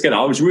questions I put together,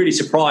 I was really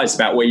surprised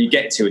about where you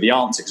get to with the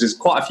answer. Because there's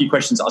quite a few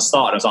questions that I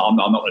started. I was like, I'm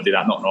not going to do that.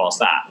 I'm not going to ask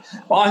that.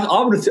 But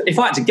I would have, if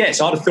I had to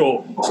guess, I'd have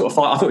thought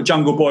I thought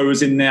Jungle Boy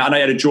was in there. I know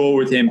you had a draw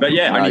with him, but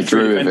yeah, only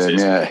 3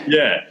 defenses.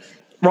 Yeah.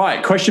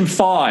 Right, question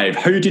 5.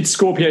 Who did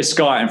Scorpio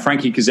Sky and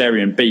Frankie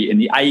Kazarian beat in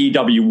the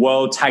AEW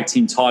World Tag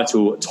Team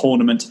Title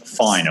Tournament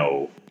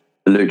Final?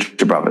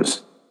 Lucha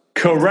Brothers.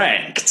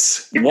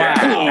 Correct.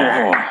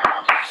 Wow.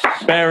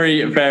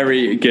 Very,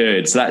 very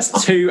good. So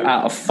that's 2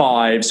 out of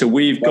 5. So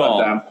we've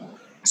got...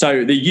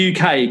 So the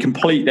UK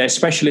complete their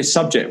specialist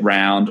subject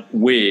round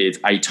with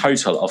a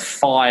total of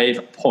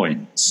 5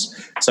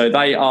 points. So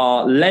they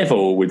are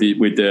level with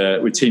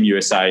Team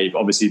USA.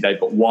 Obviously, they've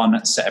got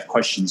 1 set of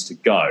questions to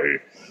go.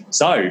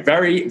 So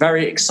very,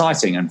 very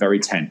exciting and very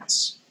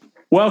tense.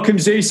 Welcome,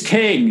 Zeus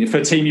King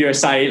for Team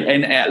USA.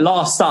 And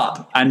last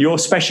up, and your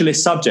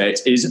specialist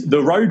subject is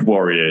the Road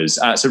Warriors.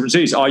 So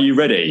Zeus, are you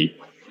ready?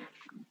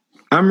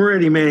 I'm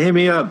ready, man. Hit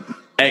me up.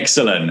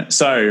 Excellent.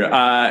 So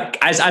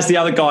as the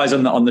other guys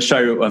on the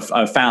show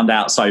have found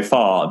out so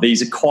far,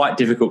 these are quite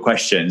difficult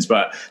questions,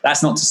 but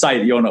that's not to say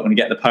that you're not going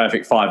to get the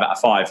perfect 5 out of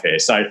 5 here.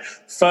 So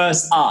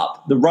first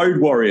up, the Road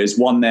Warriors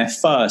won their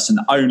first and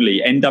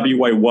only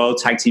NWA World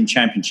Tag Team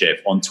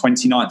Championship on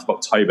 29th of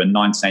October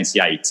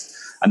 1988.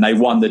 And they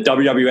won the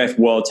WWF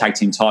World Tag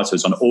Team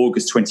titles on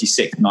August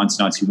 26th,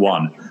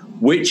 1991.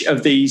 Which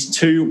of these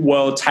 2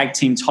 World Tag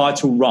Team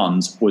title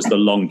runs was the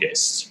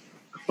longest?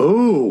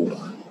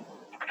 Oh,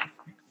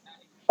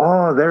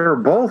 they're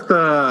both.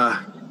 God,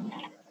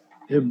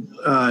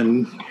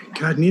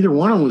 neither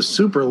one of them was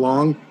super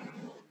long.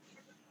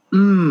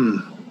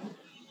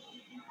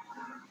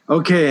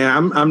 Okay,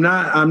 I'm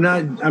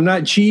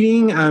not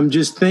cheating. I'm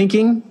just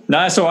thinking. No,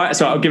 that's all right.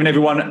 So I'm giving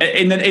everyone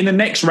in the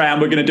next round.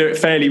 We're going to do it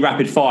fairly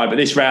rapid fire, but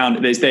this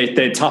round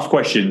they're tough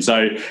questions,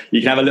 so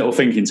you can have a little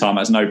thinking time.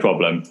 That's no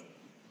problem.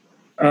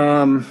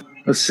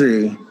 Let's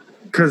see,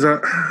 because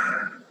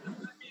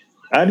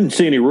I didn't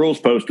see any rules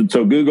posted,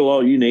 so Google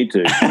all you need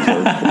to.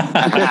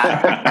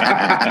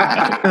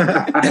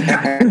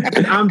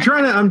 I'm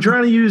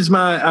trying to use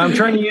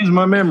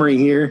my memory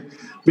here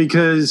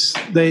because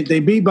they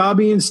beat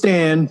Bobby and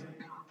Stan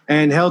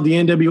and held the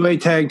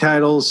NWA tag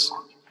titles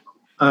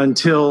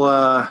until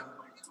I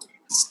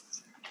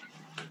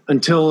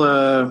think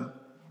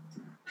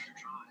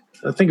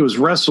it was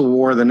Wrestle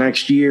War the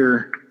next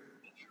year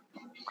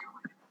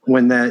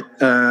when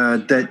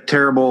that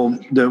terrible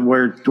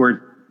where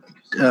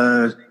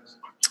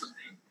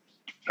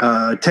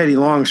Teddy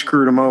Long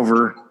screwed him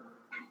over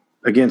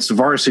against the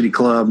Varsity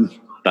Club.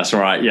 That's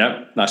right.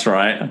 Yep, that's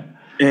right.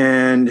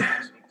 And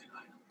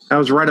that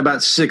was right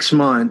about 6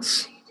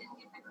 months.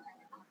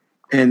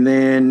 And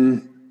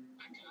then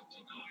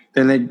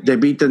they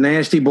beat the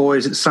Nasty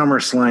Boys at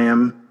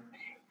SummerSlam.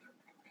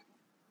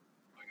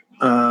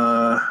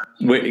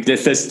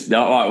 Let's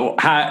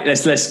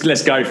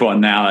go for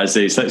one now,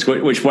 Aziz.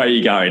 Which way are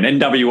you going?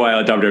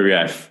 NWA or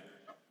WWF?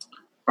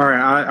 All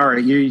right.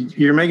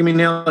 You're making me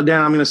nail it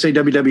down. I'm going to say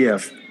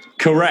WWF.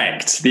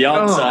 Correct. The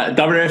answer,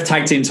 WWF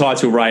Tag Team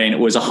title reign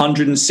was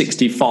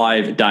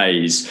 165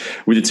 days,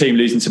 with the team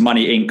losing to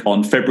Money Inc.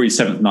 on February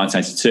 7th,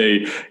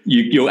 1982.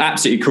 You're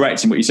absolutely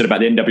correct in what you said about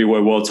the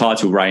NWA World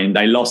title reign.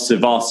 They lost to the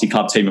Varsity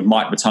Club team of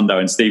Mike Rotundo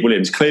and Steve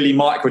Williams. Clearly,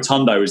 Mike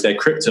Rotundo was their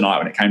kryptonite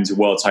when it came to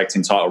World Tag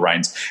Team title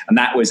reigns, and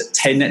that was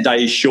 10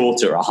 days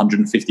shorter at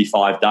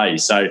 155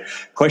 days. So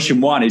question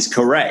 1 is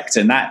correct,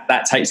 and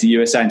that takes the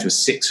USA into a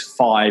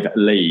 6-5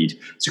 lead.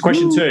 So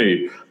question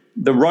 2,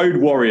 the Road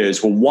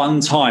Warriors were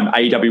one-time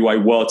AWA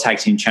World Tag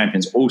Team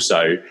Champions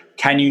also.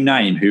 Can you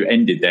name who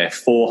ended their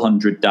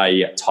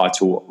 400-day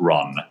title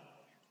run?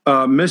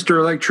 Mr.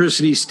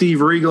 Electricity,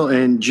 Steve Regal,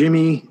 and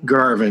Jimmy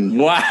Garvin.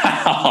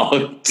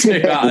 Wow.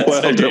 2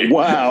 out of 2.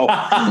 Wow.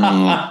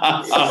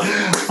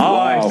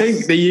 I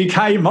think the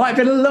UK might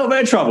be in a little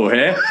bit of trouble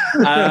here.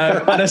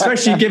 And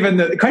especially given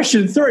that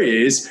question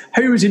 3 is,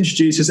 who was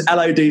introduced as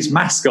LOD's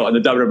mascot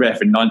in the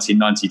WWF in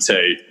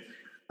 1992?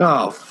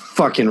 Oh,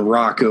 fucking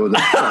Rocco. The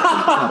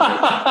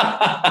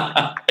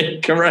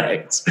fucking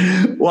Correct.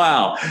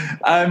 Wow.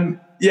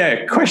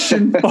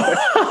 Question 4.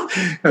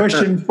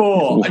 Question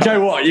 4.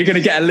 Joe, what? You're going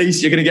to get at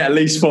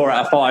least 4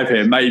 out of 5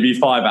 here, maybe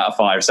 5 out of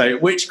 5. So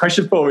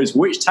question 4 is,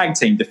 which tag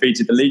team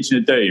defeated the Legion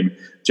of Doom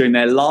during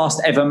their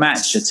last ever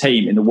match, a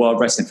team in the World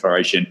Wrestling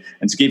Federation?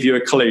 And to give you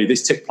a clue,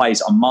 this took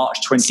place on March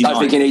 29th. Don't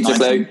think you need to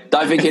clue.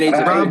 Don't think you need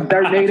to clue.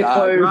 Don't need a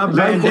clue. Rob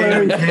Van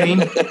Dam, Kane.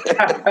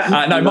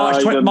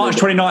 March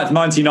 29th,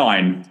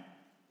 99.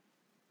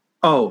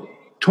 Oh,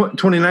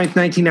 29th,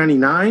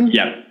 1999?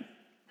 Yep.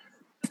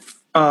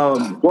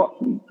 What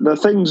the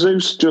thing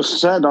Zeus just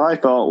said, I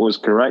thought was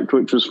correct,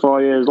 which was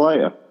 4 years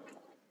later.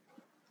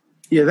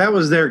 Yeah, that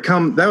was their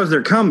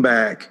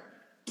comeback.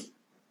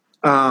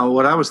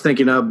 What I was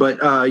thinking of,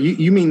 but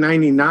you mean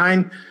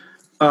 99?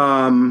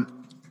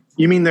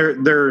 You mean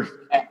their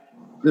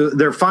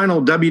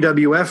final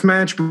WWF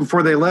match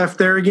before they left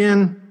there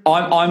again?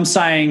 I'm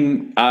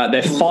saying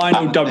their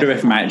final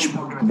WWF match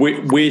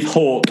with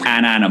Hawk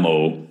and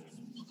Animal.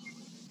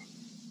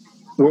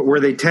 Were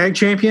they tag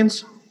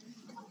champions?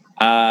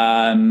 They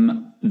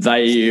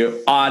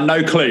are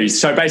no clues.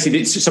 So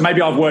basically,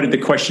 maybe I've worded the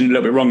question a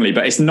little bit wrongly,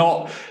 but it's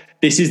not.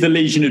 This is the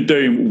Legion of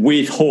Doom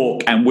with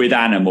Hawk and with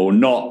Animal,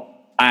 not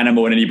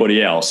Animal and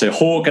anybody else. So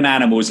Hawk and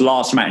Animal's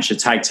last match, a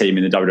tag team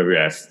in the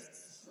WWF.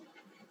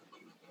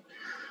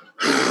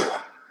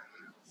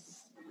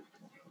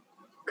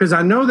 Because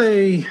I know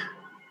they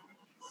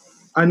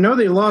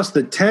lost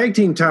the tag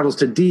team titles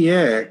to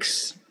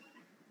DX.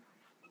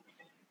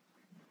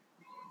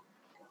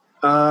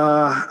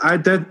 I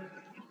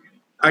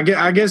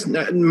guess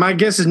my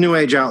guess is New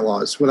Age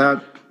Outlaws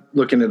without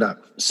looking it up.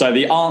 So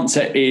the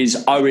answer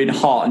is Owen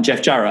Hart and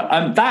Jeff Jarrett.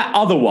 That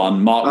other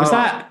one, Mark, was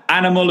that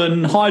Animal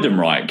and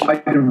Heidenreich?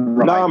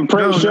 No, I'm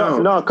pretty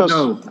sure. No, because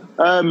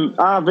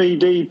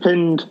RVD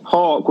pinned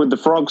Hawk with the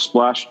frog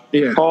splash.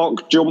 Yeah.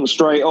 Hawk jumped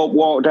straight up,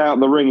 walked out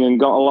the ring, and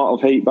got a lot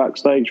of heat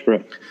backstage for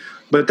it.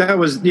 But that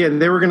was, they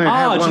were going to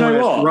have one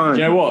last run.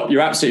 Do you know what? You're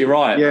absolutely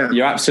right. Yeah.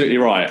 You're absolutely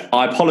right.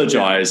 I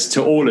apologise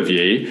to all of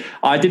you.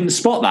 I didn't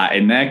spot that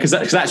in there because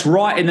that's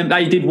right. In them,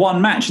 they did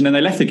one match and then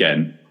they left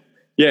again.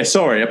 Yeah,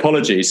 sorry,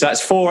 apologies. So that's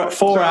four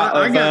out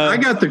of. I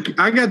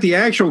got the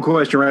actual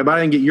question right, but I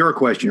didn't get your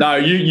question. No,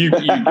 you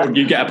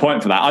get a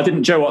point for that. I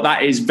didn't. Joe, what?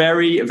 That is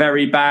very,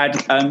 very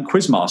bad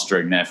quiz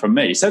mastering there from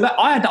me. So that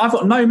I've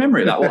got no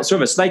memory of that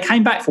whatsoever. So they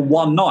came back for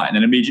one night and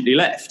then immediately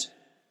left.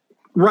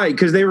 Right,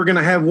 because they were going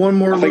to have one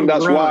more. I think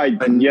that's why.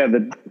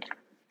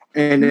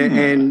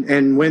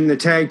 And win the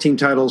tag team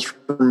titles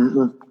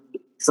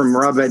from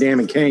Rob Van Dam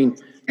and Kane,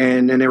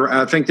 and they were.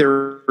 I think they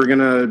were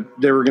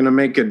gonna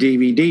make a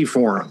DVD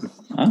for them.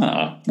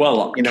 Ah,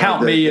 well,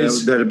 count me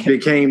as that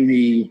became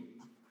the.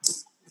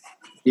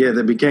 Yeah,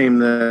 that became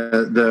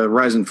the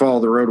Rise and Fall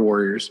of the Road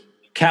Warriors.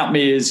 Count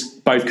me as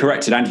both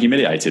corrected and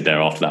humiliated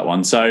there after that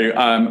one. So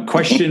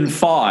question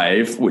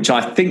 5, which I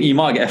think you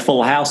might get a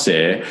full house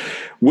here.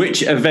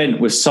 Which event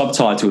was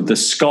subtitled The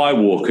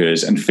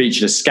Skywalkers and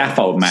featured a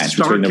scaffold match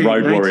between the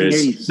Road Warriors?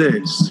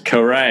 1986.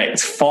 Correct.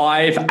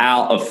 5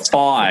 out of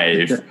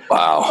 5.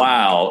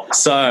 Wow.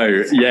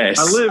 So, yes.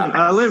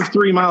 I live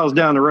 3 miles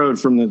down the road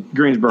from the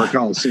Greensboro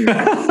Coliseum.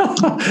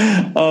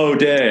 Oh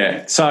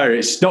dear. So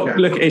it's not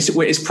look.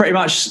 It's pretty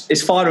much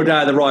it's final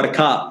day of the Ryder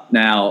Cup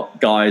now,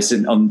 guys,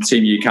 on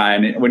Team UK,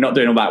 and we're not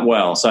doing all that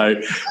well.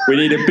 So we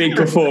need a big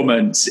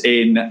performance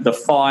in the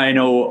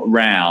final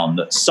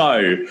round.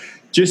 So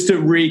just to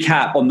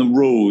recap on the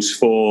rules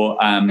for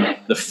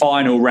the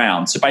final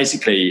round. So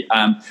basically,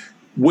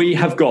 we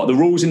have got the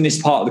rules in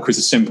this part of the quiz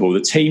are simple.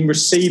 The team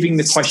receiving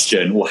the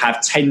question will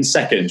have 10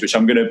 seconds, which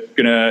I'm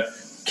gonna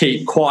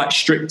keep quite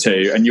strict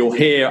to, and you'll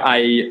hear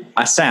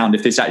a sound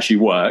if this actually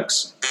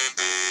works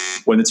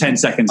when the 10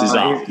 seconds is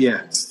up.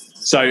 Yeah.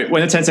 So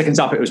when the 10 seconds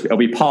up, it'll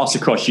be passed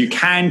across. You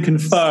can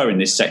confer in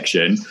this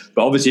section,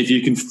 but obviously if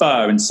you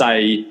confer and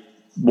say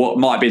what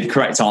might be the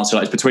correct answer,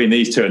 like it's between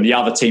these two, and the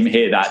other team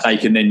hear that, they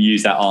can then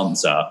use that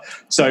answer.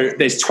 So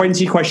there's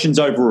 20 questions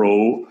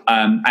overall,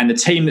 and the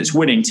team that's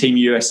winning, Team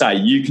USA,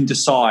 you can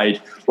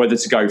decide whether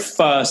to go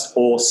first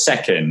or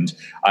second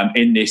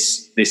in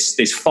this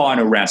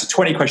final round. So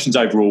 20 questions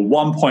overall,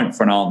 1 point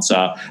for an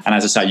answer, and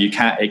as I say,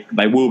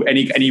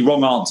 any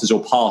wrong answers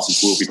or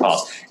passes will be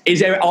passed.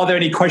 Are there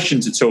any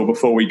questions at all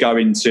before we go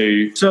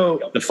into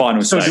the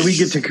final stage? So do we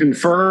get to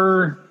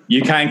confer?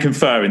 You can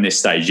confer in this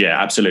stage,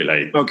 yeah,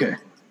 absolutely. Okay.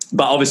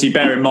 But obviously,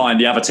 bear in mind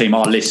the other team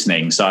are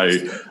listening, so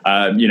you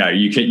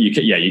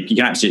can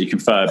absolutely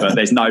confer. But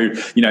there's no,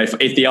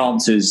 if the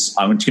answers,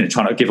 I'm just going to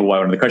try not to give away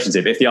one of the questions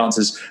here. But if the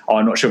answers,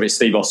 I'm not sure if it's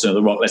Steve Austin or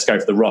The Rock, let's go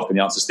for The Rock, and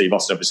the answer is Steve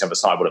Austin, obviously other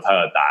side would have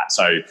heard that.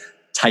 So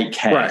take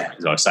care,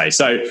 as I say.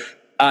 So,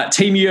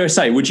 Team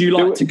USA, would you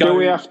like to go?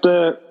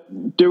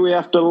 Do we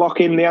have to lock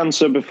in the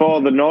answer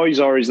before the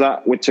noise, or is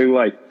that we're too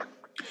late?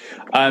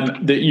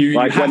 When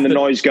the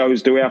noise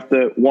goes, do we have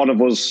to one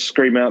of us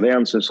scream out the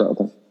answer sort of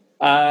thing?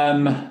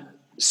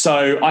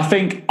 So I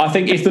think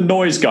if the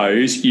noise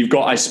goes, you've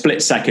got a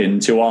split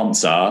second to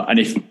answer, and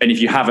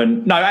if you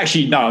haven't, I'm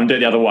going to do it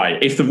the other way.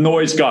 If the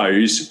noise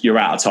goes, you're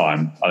out of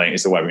time. I think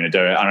is the way we're going to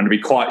do it. I'm going to be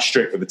quite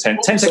strict with the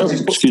 10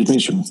 seconds. Excuse me,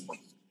 sure.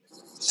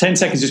 10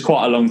 seconds is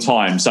quite a long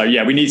time, so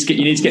yeah, you need to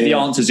get the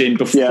answers in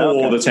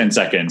before the 10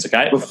 seconds.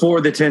 Okay,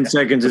 before the 10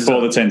 seconds is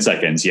before the 10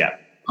 seconds. Yeah.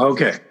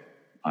 Okay.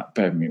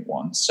 Bear with me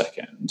 1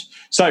 second.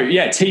 So,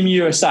 yeah, Team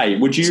USA,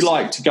 would you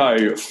like to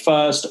go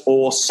first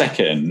or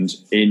second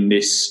in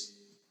this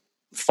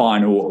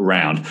final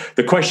round?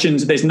 The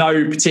questions, there's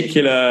no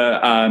particular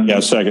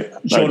second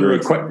genre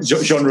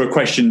of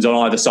questions on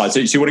either side. So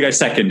you want to go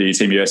second, do you,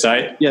 Team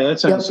USA? Yeah, that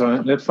sounds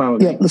fine. That's fine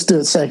with me. Yeah, let's do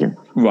it second.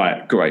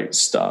 Right, great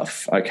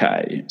stuff.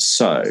 Okay,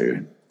 so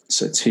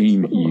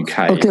Team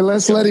UK. Okay,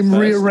 let's let him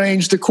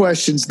rearrange the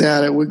questions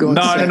now that we're going.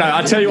 No.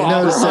 I tell you what,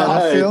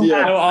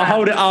 I'll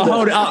hold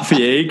it up for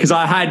you because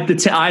I had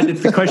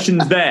the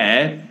questions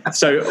there.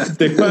 So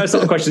the first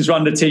lot of questions were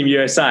under Team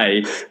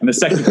USA, and the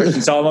second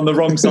question. So I'm on the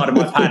wrong side of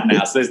my pad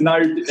now. So there's no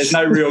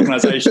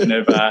reorganisation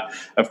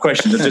of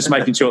questions. I'm just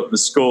making sure that the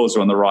scores are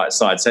on the right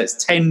side. So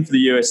it's 10 for the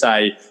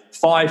USA,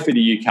 5 for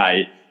the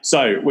UK.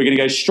 So we're going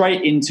to go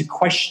straight into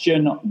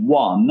question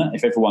 1,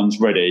 if everyone's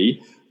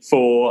ready.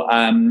 So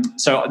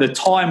the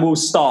time will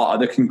start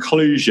at the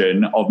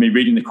conclusion of me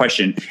reading the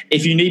question.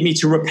 If you need me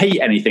to repeat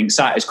anything,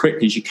 say it as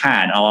quickly as you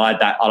can. I'll add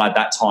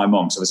that time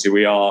on. So obviously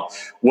we are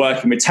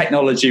working with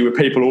technology with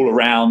people all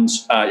around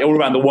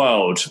the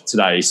world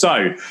today.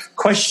 So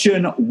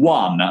question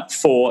 1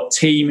 for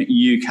Team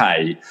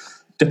UK.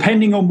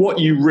 Depending on what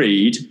you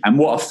read and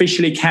what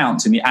officially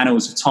counts in the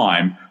annals of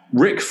time,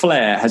 Ric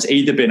Flair has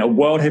either been a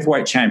world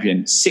heavyweight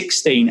champion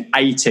 16,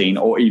 18,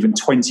 or even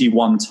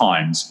 21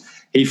 times.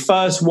 He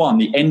first won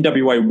the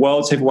NWA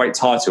World Heavyweight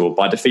title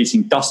by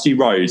defeating Dusty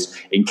Rhodes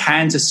in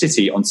Kansas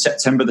City on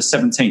September the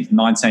 17th,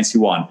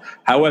 1981.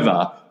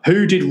 However,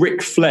 who did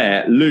Ric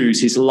Flair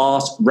lose his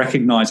last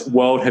recognised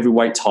World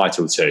Heavyweight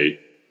title to?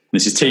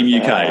 This is Team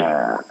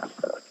UK.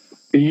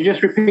 Can you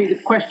just repeat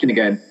the question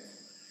again?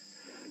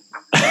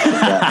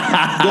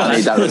 I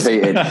need that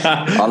repeated.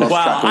 I lost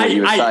track of what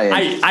you were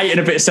saying. 8 and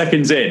a bit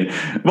seconds in.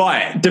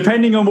 Right.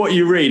 Depending on what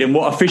you read and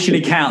what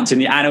officially counts in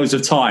the annals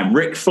of time,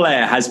 Ric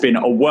Flair has been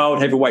a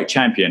world heavyweight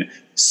champion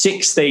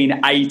 16,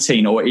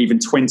 18, or even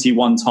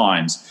 21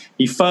 times.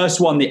 He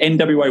first won the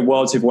NWA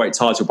World Heavyweight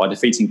title by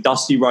defeating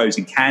Dusty Rhodes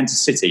in Kansas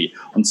City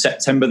on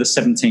September the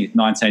 17th,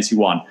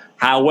 1981.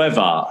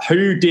 However,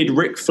 who did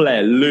Ric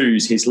Flair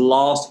lose his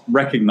last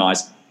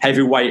recognised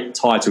heavyweight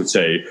title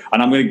to?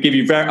 And I'm going to give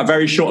you a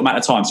very short amount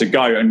of time, so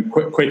go, and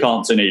quick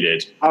answer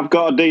needed. I've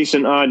got a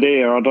decent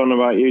idea. I don't know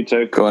about you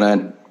two. Go on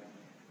then.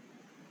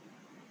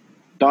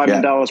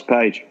 Diamond Dallas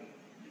Page.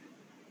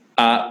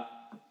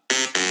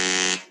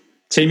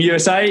 Team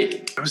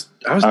USA.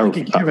 I was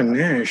thinking Kevin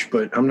Nash,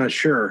 but I'm not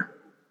sure.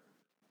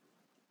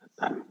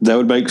 That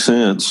would make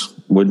sense,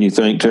 wouldn't you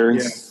think,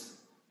 Terry?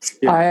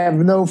 Yeah. I have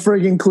no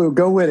frigging clue.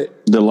 Go with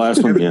it. The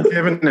last one, yeah.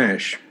 Kevin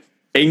Nash.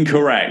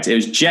 Incorrect. It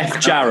was Jeff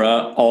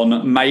Jarrett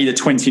on May the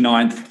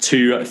 29th,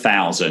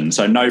 2000.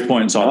 So no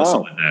points either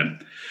side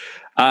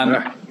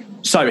there.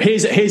 So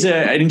here's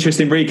an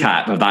interesting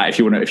recap of that if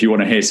you want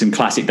to hear some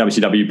classic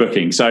WCW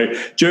booking. So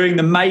during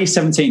the May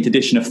 17th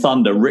edition of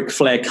Thunder, Ric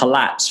Flair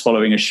collapsed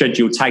following a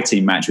scheduled tag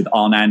team match with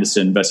Arn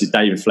Anderson versus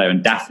David Flair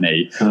and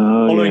Daphne.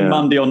 Following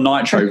Monday on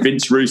Nitro,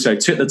 Vince Russo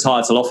took the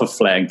title off of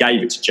Flair and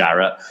gave it to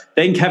Jarrett.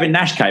 Then Kevin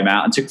Nash came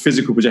out and took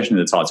physical possession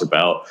of the title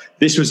belt.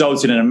 This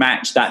resulted in a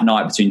match that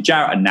night between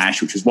Jarrett and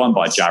Nash, which was won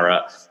by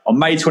Jarrett. On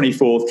May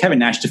 24th, Kevin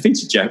Nash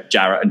defeated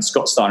Jarrett and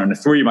Scott Steiner in a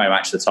three-way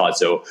match for the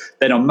title.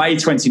 Then on May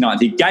 29th,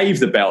 he gave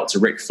the belt to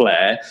Ric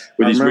Flair,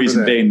 with his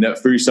reason being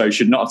that Russo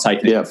should not have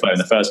taken it from Flair in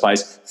the first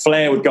place.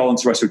 Flair would go on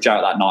to wrestle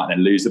Jarrett that night and then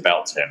lose the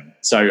belt to him.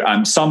 So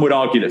some would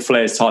argue that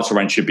Flair's title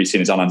reign should be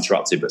seen as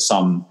uninterrupted, but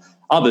some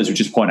others would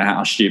just point out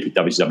how stupid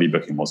WCW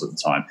booking was at the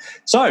time.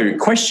 So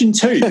question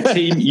 2,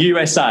 Team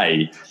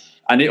USA.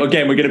 And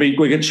again, we're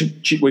going to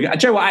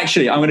Joe,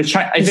 actually, I'm going to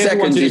change. 10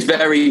 seconds is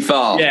very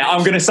far. Yeah,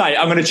 I'm going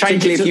to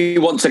change it. If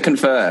you want to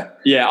confer.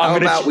 Yeah, how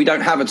about we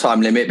don't have a time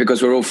limit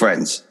because we're all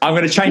friends? I'm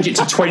going to change it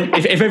to 20.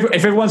 If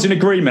everyone's in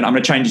agreement, I'm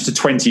going to change it to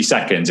 20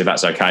 seconds, if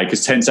that's okay,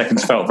 because 10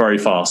 seconds felt very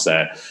fast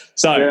there.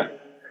 So,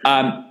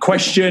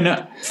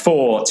 question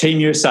 4,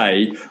 Team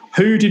USA.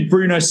 Who did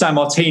Bruno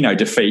Sammartino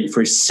defeat for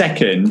his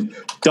second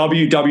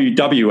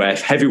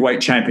WWF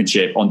Heavyweight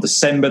Championship on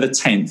December the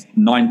 10th,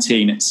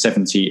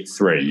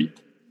 1973?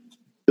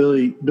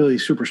 Billy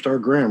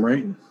Superstar Graham,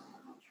 right?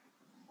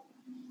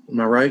 Am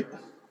I right?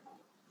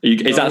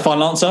 Is that the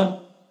final answer?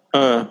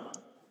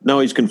 No,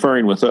 he's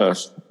conferring with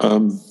us.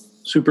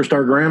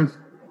 Superstar Graham?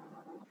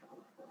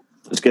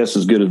 This guess is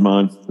as good as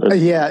mine.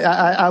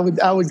 I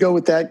would go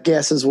with that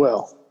guess as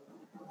well.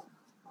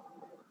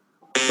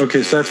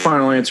 Okay, so that's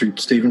final answer,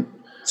 Stephen.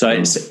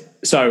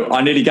 So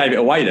I nearly gave it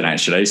away then,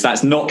 actually. So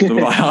that's not the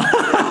right.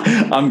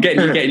 I'm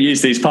getting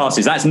used to these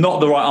passes. That's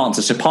not the right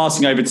answer. So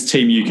passing over to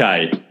Team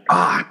UK.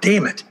 Ah,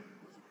 damn it!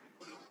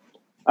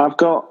 I've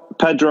got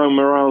Pedro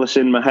Morales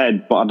in my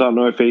head, but I don't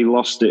know if he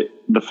lost it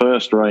the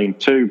first reign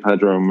to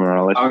Pedro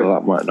Morales. So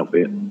that might not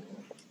be it.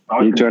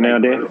 You got any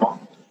idea?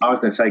 I was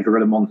going to say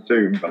Gorilla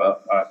Monsoon,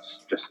 but that's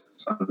just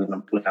something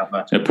I'm putting out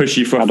there. I'll push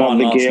you for a I don't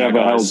think he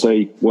ever held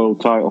the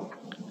world title.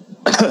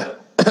 How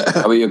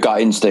about your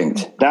gut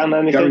instinct? Dan,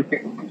 anything?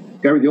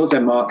 Go with yours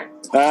then, Mark.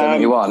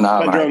 71.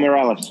 No, Pedro mate.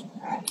 Morales.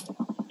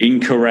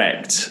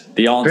 Incorrect.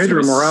 The answer Pedro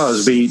is...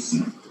 Morales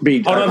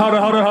beat. Hold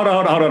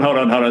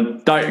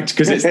on. Don't,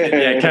 because it's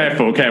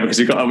careful, because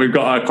we've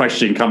got a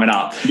question coming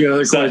up.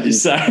 So that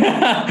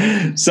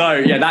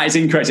is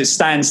incorrect. It's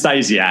Stan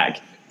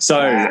Stasiak.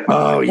 So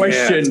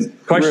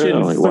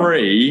question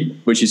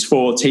 3, which is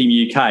for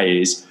Team UK,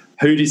 is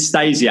who did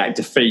Stasiak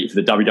defeat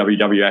for the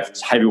WWF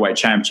Heavyweight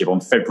Championship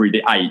on February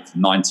the 8th,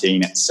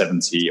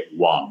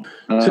 1971?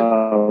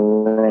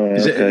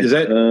 Is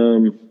that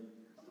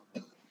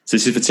So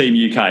this is for Team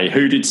UK.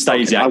 Who did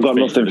Stasiak? I've got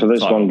nothing for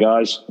this one,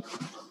 guys.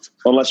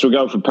 Unless we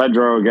go for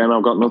Pedro again,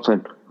 I've got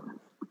nothing.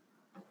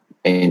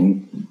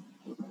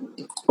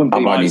 I've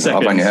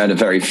only heard of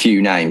very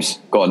few names.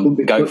 Go on,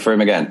 go for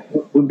him again.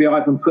 Would be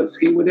Ivan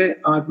Putski, would it?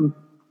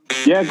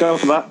 Yeah, go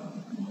for that.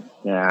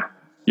 Yeah.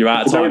 You're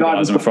out of time,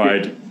 guys, I'm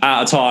afraid.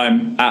 Out of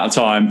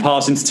time.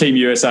 Passing to Team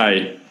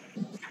USA.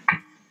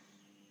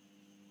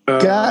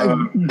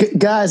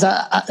 Guys,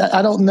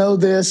 I don't know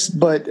this,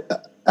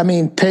 but I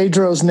mean,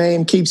 Pedro's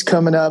name keeps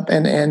coming up,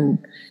 and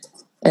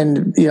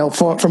you know,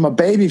 from a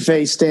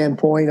babyface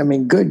standpoint, I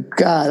mean, good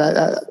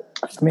God,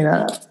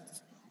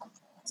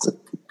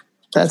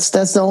 that's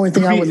the only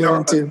thing I would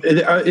lean to.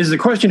 Is the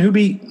question who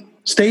beat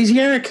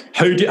Stasiak?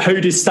 Who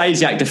did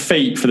Stasiak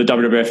defeat for the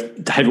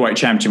WWF Heavyweight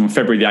Championship on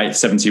February the 8th,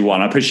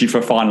 71? I push you for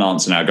a final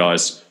answer now,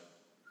 guys.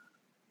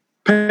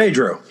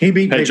 Pedro. He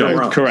beat Pedro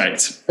Morales.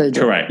 Correct.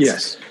 Pedro. Correct.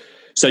 Yes.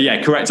 So,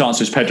 correct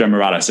answer is Pedro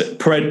Morales.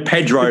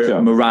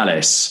 Pedro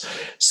Morales.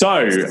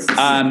 So,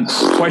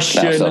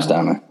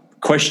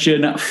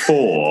 question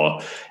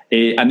 4,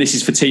 and this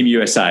is for Team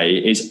USA,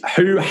 is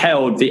who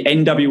held the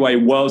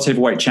NWA World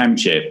Heavyweight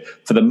Championship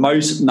for the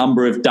most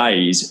number of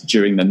days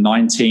during the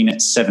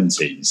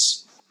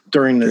 1970s?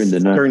 During the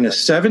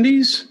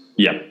 70s?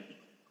 Yeah.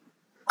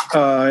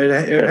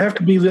 It'd have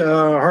to be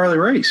Harley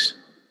Race.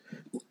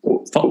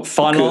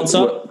 Final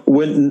answer?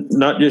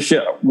 Not just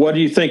yet. What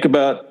do you think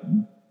about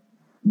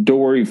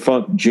Dory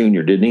Funk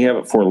Jr.? Didn't he have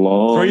it for a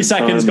long 3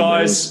 seconds,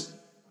 time? guys.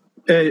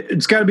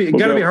 It's got to be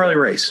Harley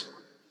Race.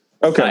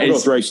 Okay, we'll go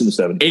with Race in the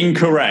 70s.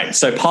 Incorrect.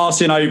 So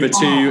passing over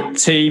to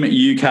Team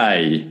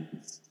UK.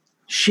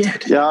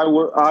 Shit. Yeah,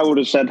 I would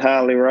have said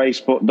Harley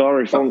Race, but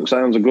Dory Funk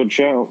sounds a good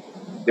shout.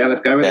 Yeah,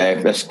 let's go with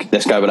it.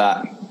 Let's go with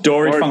that.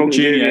 Dory Funk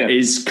Jr.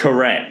 is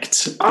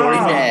correct.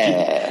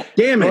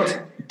 Damn it.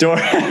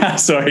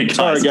 Sorry,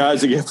 guys.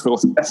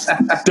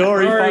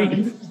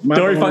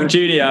 Dory Funk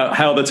Jr.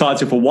 held the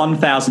title for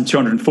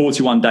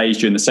 1,241 days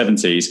during the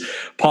 70s,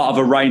 part of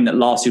a reign that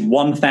lasted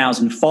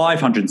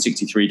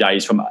 1,563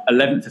 days from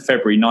 11th of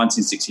February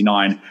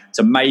 1969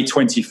 to May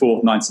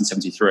 24th,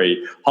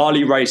 1973.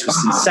 Harley Race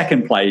was in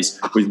second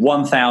place with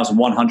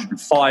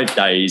 1,105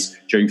 days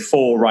during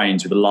 4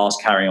 reigns, with the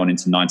last carrying on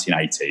into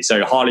 1980.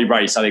 So Harley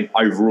Race, I think,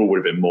 overall would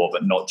have been more,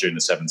 but not during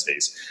the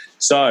 70s.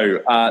 So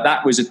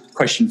that was a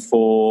question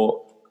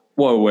for,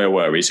 well, where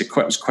were we? So it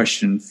was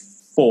question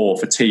 4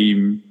 for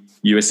Team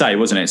USA,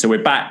 wasn't it? So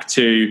we're back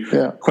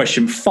to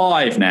question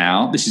 5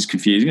 now. This is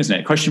confusing, isn't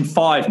it? Question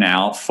 5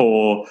 now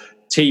for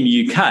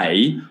Team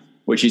UK,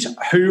 which is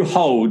who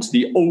holds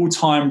the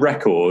all-time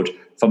record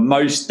for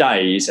most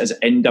days as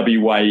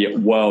NWA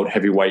World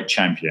Heavyweight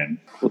Champion?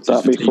 Would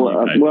that be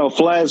Flair? Well,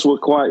 Flair's were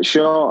quite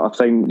short, I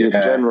think,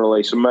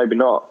 generally, so maybe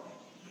not.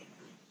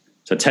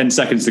 So 10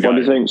 seconds to go. What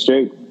do you think,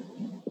 Stu?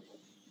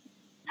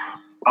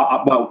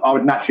 Well, I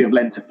would naturally have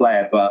lent to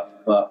Flair,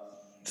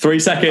 but 3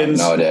 seconds.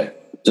 No idea.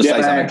 Just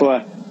say something.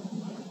 Flair.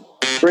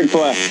 Ric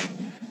Flair.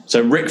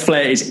 So Ric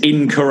Flair is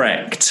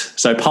incorrect.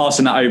 So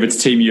passing that over to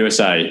Team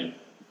USA.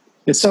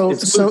 So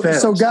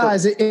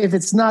guys, if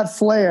it's not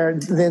Flair,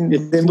 then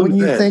wouldn't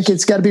you think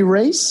it's got to be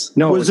Race?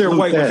 No. Was there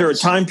a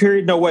time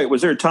period? No, wait.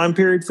 Was there a time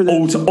period for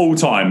this? All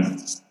time.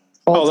 That's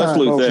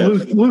Lou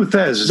Thez. Lou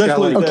Thez has got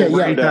like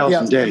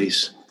 8,000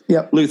 days.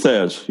 Yep. Lou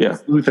Thez, yeah.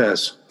 Lou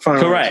Thez.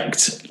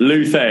 Correct.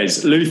 Lou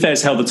Thez. Lou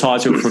Thez held the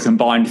title for a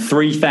combined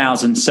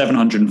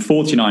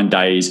 3,749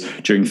 days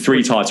during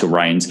 3 title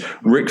reigns.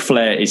 Ric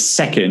Flair is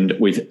second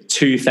with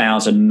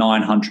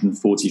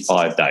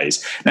 2,945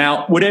 days.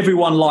 Now, would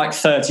everyone like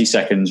 30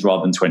 seconds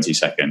rather than 20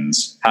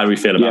 seconds? How do we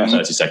feel about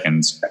 30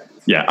 seconds?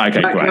 Yeah, okay,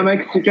 great. Can I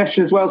make a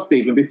suggestion as well,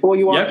 Stephen? Before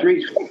you answer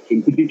each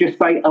question, could you just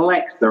say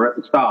Alexa at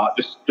the start?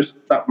 Just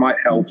that might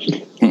help.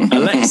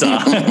 Alexa.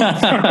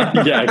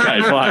 Yeah,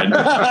 okay, fine.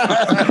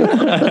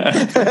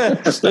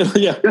 Just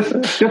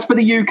for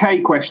the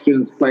UK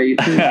questions, please.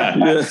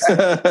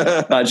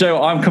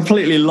 Joe, I'm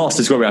completely lost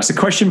as well. So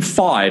question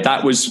 5,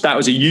 that was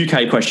a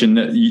UK question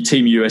that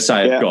Team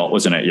USA had got,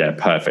 wasn't it? Yeah,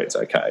 perfect.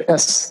 Okay.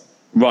 Yes.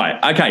 Right.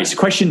 Okay. So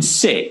question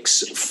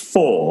 6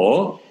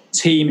 for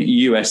Team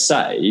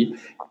USA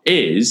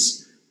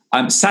is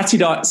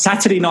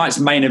Saturday night's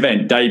main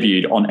event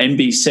debuted on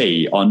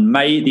NBC on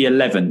May the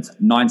 11th,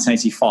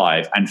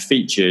 1985, and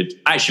featured.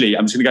 Actually,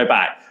 I'm just going to go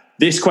back.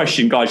 This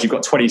question, guys, you've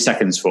got 20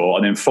 seconds for,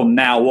 and then from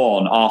now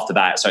on, after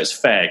that, so it's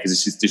fair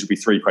because this will be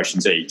 3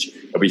 questions each.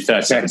 It'll be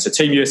 30 seconds. So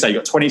Team USA, you've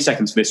got 20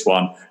 seconds for this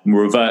one, and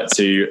we'll revert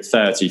to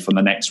 30 from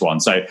the next one.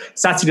 So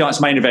Saturday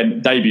night's main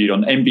event debuted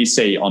on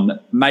NBC on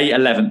May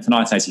 11th,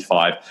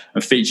 1985,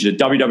 and featured a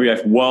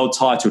WWF World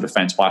Title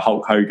defense by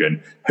Hulk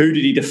Hogan. Who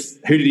did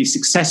he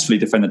successfully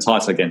defend the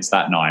title against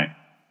that night?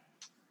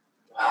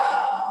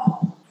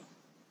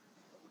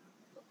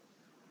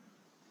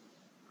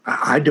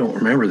 I don't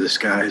remember this,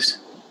 guys.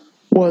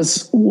 I'm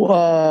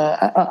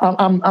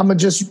gonna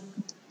just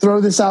throw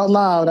this out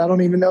loud. I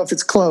don't even know if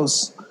it's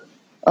close.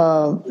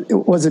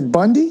 Was it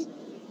Bundy?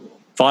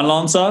 Final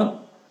answer.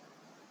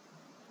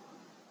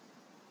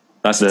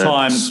 That's the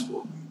time.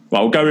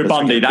 Well, we'll go with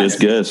Bundy. That's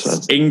good.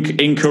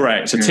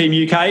 Incorrect. So Team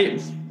UK.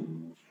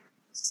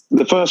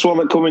 The first one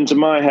that come into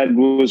my head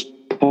was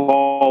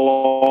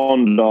Paul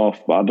Orndorff,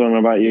 but I don't know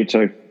about you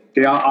two.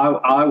 Yeah,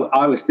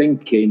 I was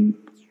thinking.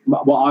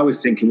 What I was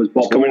thinking was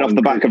Bob coming off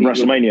the back of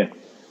WrestleMania.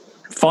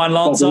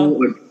 Final answer?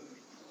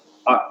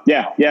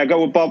 Yeah,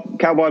 go with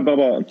Cowboy Bob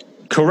Orton.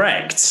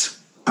 Correct.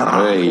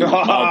 Hey.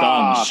 Well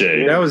done,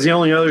 Stu. That was the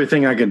only other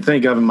thing I could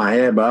think of in my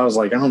head, but I was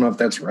like, I don't know if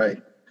that's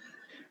right.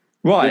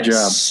 Right. Good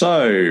job.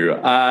 So,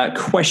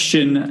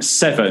 question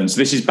 7. So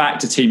this is back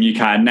to Team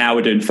UK, and now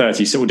we're doing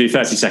 30. So we'll do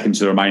 30 seconds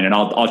to the remain, and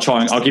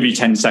I'll give you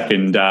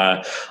 10-second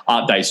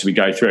updates as we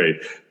go through.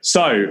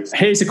 So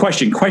here's the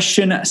question.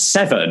 Question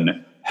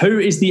 7. Who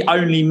is the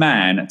only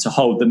man to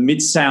hold the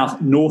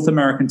Mid-South North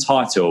American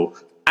title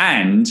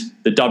and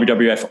the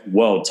WWF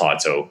World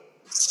title?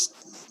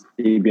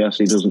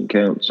 DiBiase doesn't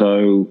count,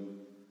 so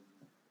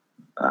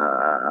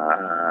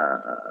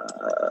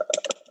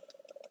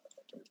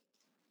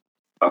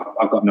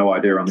I've got no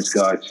idea on this,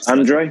 guys.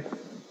 Andre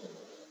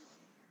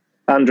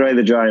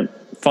the Giant.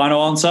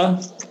 Final answer?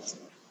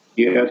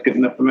 Yeah, that's good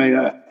enough for me.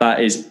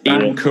 That is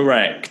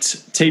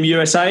incorrect. Team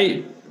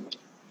USA?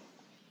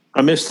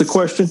 I missed the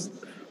question.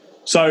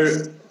 So,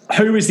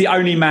 who is the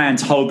only man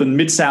to hold the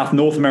Mid-South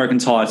North American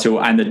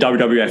title and the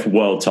WWF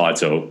World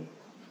title?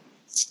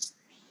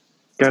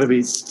 Got to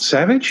be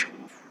Savage?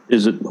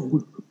 Is it?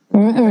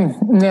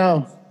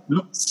 No.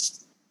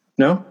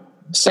 No?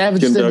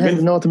 Savage Jim didn't Duggan? have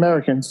the North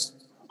American.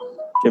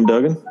 Jim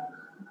Duggan?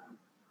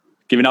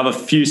 Give another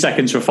few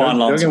seconds for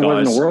final answer, Duggan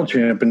guys. wasn't a world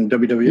champ in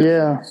WWE.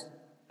 Yeah.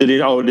 Did he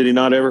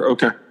not ever?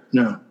 Okay.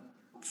 No.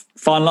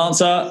 Final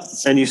answer?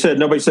 And you said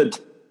nobody said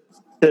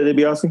Ted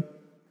DiBiase?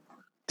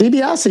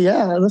 DiBiase,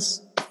 yeah.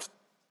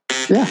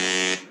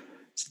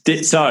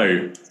 So,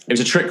 it was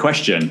a trick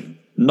question.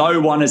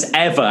 No one has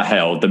ever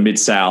held the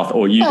Mid-South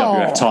or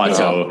UWF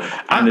title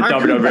and the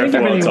WWF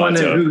World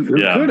title. Who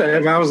could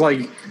have? I was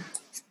like,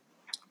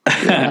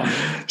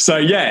 So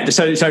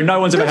no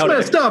one's ever that's held it.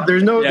 messed up.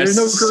 There's no correct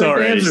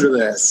answer to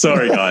that.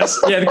 Sorry, guys.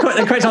 Yeah, the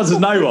correct answer is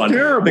no one.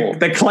 Terrible.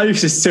 The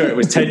closest to it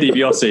was Ted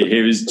DiBiase,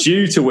 who was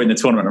due to win the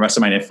tournament at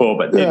WrestleMania 4,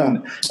 but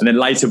didn't, and then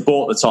later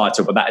bought the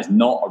title, but that is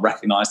not a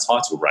recognised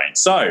title reign.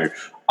 So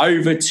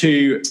over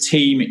to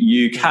Team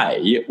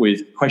UK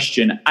with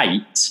question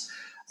 8.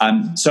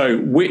 So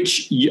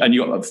which and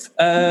you got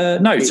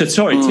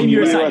Team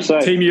USA.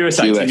 Team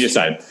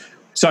USA.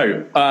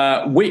 So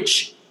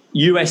which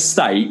US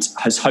state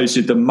has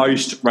hosted the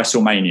most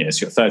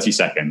WrestleManias? You've got 30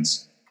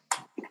 seconds.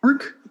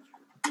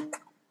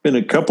 Been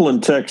a couple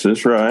in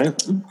Texas, right?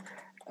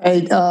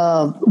 Hey,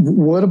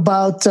 what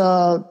about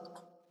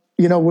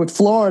with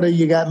Florida?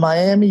 You got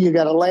Miami, you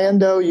got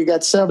Orlando, you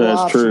got several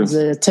options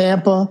there.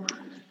 Tampa.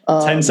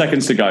 10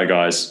 seconds to go,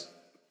 guys.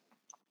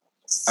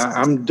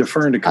 I'm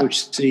deferring to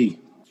Coach C.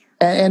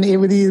 And it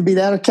would either be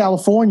that or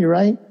California,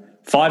 right?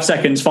 5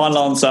 seconds. Final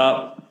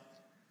answer.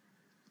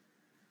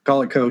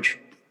 Call it, Coach.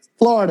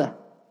 Florida.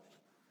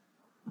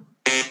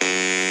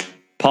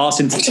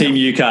 Passing to Team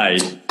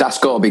UK. That's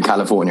got to be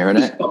California,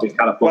 isn't it? Got to be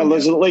California. Well,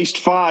 there's at least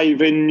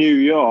 5 in New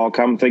York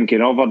I'm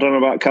thinking of. I don't know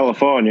about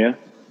California.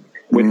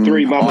 With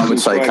 3 Madison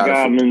Square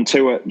Garden and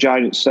 2 at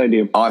Giant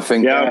Stadium.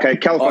 California.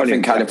 California. I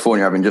think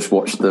California, having just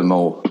watched them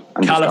all.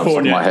 And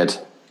California. My head.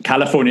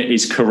 California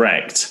is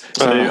correct.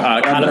 So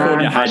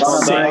California had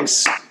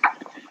 6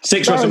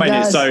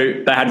 WrestleMania.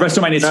 So they had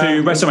WrestleMania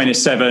 2, WrestleMania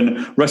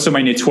 7,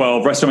 WrestleMania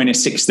 12, WrestleMania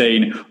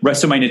 16,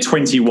 WrestleMania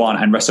 21,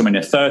 and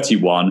WrestleMania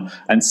 31.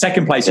 And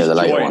second place is the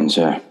later joint.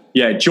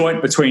 Ones,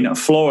 joint between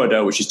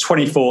Florida, which is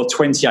 24,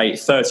 28,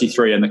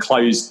 33, and behind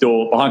closed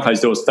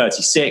doors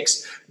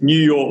 36. New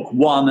York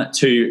 1,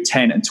 2,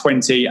 10, and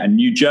 20, and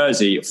New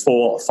Jersey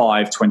 4,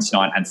 5,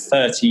 29, and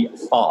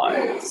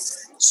 35.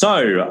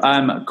 So,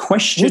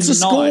 question 9. What's the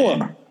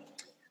score?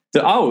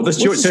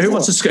 So who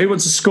wants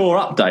a score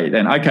update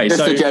then? Okay,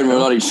 just the general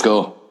knowledge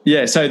score.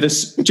 Yeah, so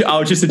just the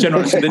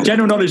general the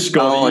general knowledge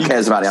score. No one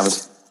cares about the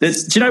others.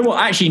 Do you know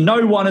what? Actually,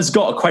 no one has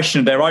got a question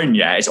of their own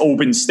yet. It's all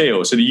been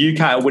steal. So the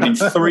UK are winning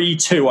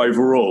 3-2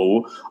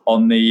 overall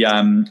on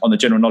the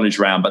general knowledge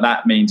round, but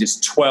that means it's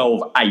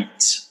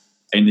 12-8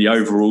 in the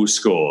overall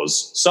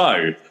scores.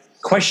 So.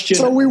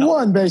 So we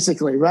won,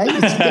 basically, right?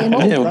 It's game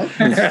over, right?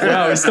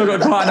 Well, we've still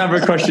got quite a number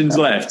of questions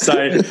left.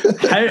 So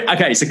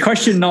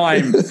question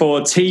 9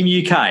 for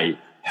Team UK.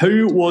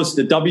 Who was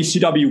the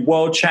WCW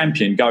World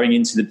Champion going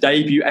into the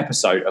debut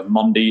episode of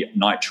Monday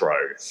Nitro?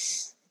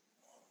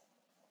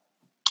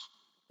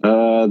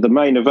 The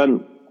main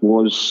event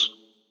was,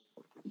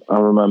 I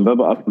remember,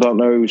 but I don't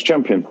know who was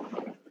champion.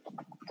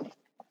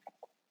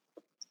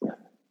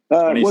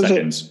 20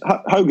 seconds.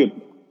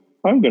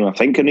 Hogan, I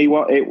think, and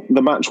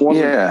the match won.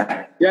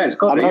 Yeah, it's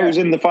got. I know he was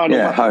in the final.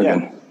 Yeah,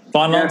 Hogan.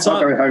 Final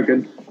answer.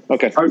 Hogan.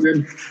 Okay,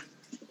 Hogan.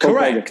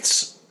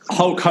 Correct.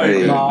 Hulk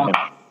Hogan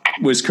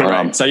was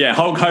correct. So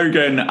Hulk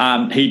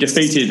Hogan. He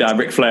defeated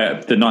Ric Flair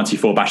at the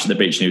 '94 Bash at the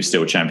Beach, and he was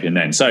still champion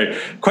then. So,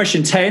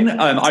 question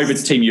 10 over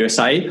to Team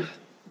USA.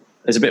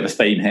 There's a bit of a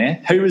theme here.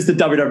 Who was the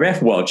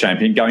WWF World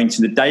Champion going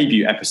to the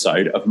debut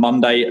episode of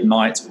Monday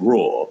Night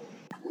Raw?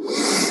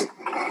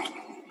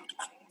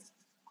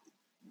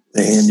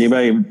 And you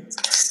may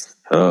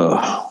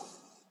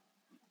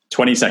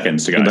 20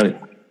 seconds to go.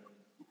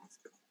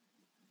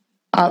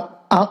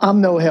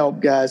 I'm no help,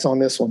 guys, on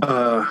this one.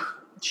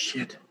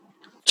 Shit.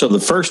 So the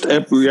first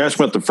we asked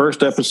about the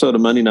first episode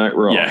of Monday Night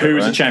Raw. Yeah, who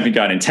was the champion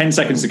going in? 10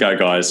 seconds to go,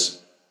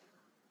 guys.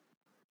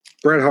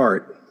 Bret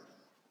Hart.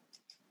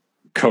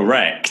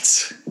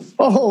 Correct.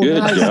 Oh,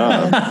 good nice,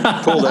 job.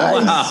 Pull that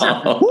one.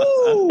 Wow.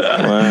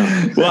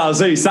 Well,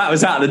 Zeus, that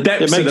was out of the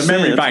depths of the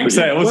memory banks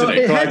there, wasn't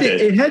it?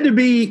 It had to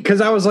be,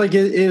 because I was like,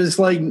 it was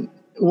like,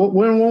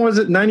 when was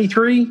it?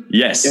 93?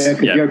 Yes.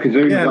 Yeah,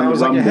 and I was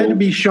like, it had to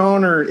be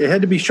Sean or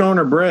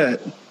Brett.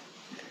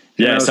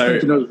 Yeah, so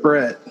it was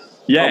Brett.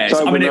 Yeah,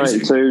 October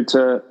 92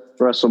 to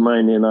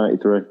WrestleMania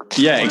 93.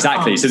 Yeah,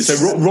 exactly.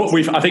 So Raw,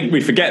 I think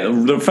we forget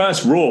the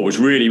first Raw was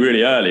really,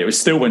 really early. It was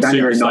still when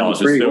January Superstars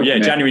 93, was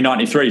still, January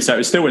 93. So it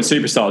was still when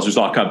Superstars was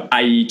like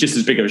a just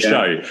as big of a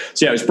show.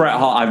 So it was Bret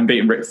Hart having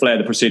beaten Ric Flair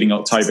the preceding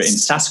October in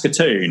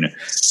Saskatoon.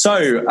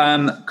 So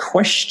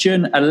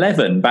question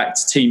 11, back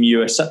to Team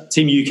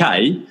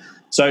UK.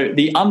 So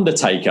The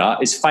Undertaker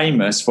is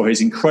famous for his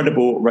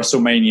incredible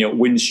WrestleMania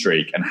win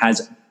streak and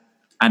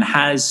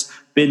has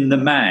been the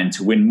man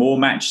to win more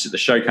matches at the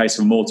Showcase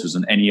of Immortals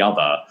than any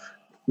other.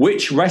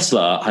 Which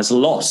wrestler has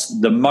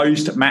lost the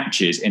most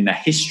matches in the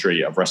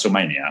history of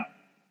WrestleMania?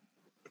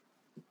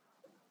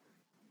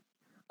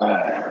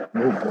 Oh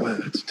boy,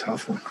 that's a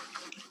tough one.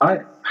 I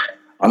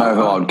know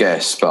who I'll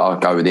guess, but I'll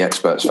go with the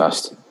experts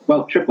first.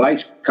 Well, Triple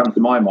H comes to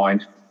my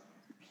mind.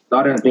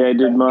 I don't. Yeah, he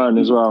did mine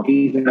as well. What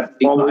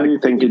were you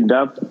thinking,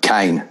 Dad?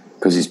 Kane,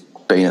 because he's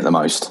been at the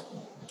most.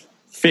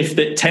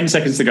 10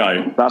 seconds to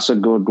go. That's a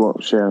good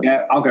watch, yeah.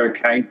 Yeah, I'll go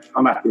with Kane.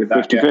 I'm happy with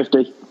that.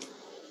 50-50.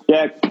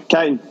 Yeah,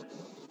 Kane.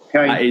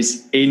 That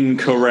is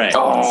incorrect.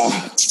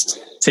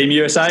 Team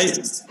USA?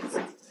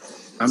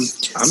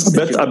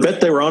 I bet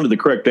they were on to the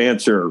correct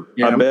answer.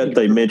 Yeah, I bet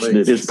they mentioned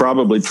it. It's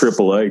probably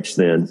Triple H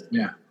then.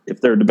 Yeah.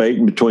 If they're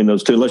debating between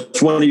those two. Let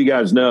one of you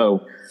guys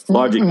know.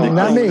 Logic.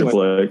 Not me.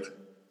 Triple H.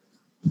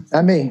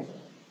 Not me.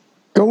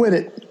 Go with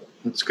it.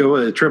 Let's go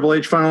with it. Triple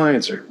H final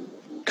answer.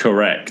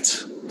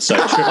 Correct. So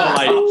Triple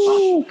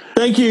H.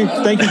 Thank you,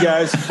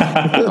 guys.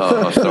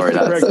 Oh, sorry,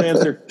 Correct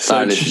answer.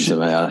 Don't listen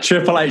to me.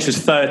 Triple H was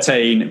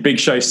 13, Big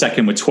Show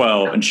second with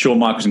 12, and Shawn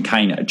Michaels and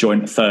Kane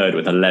joined third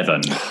with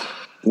 11.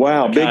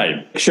 Wow,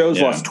 Okay. Big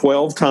Show's lost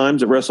 12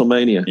 times at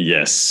WrestleMania.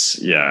 Yes,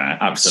 yeah,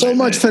 absolutely.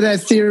 So much for that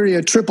theory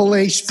of Triple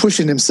H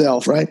pushing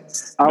himself, right?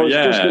 I was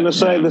just going to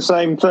say the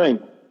same thing.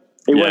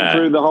 He went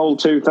through the whole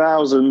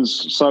 2000s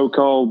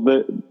so-called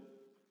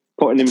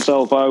putting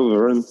himself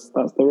over, and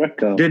that's the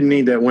record. Didn't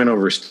need that win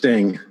over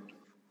Sting.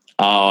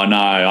 Oh no,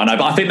 I know,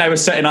 but I think they were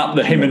setting up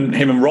the him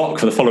and Rock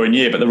for the following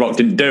year, but the Rock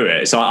didn't do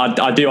it. So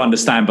I do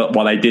understand, but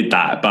why they did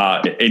that.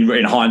 But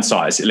in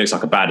hindsight, it looks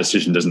like a bad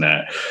decision, doesn't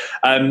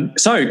it?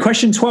 So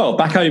question 12,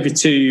 back over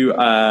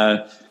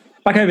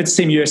to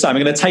Team USA. I'm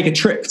going to take a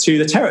trip to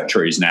the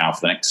territories now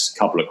for the next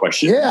couple of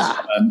questions. Yeah,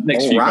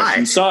 next few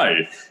questions. So,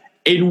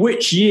 in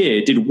which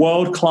year did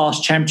World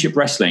Class Championship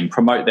Wrestling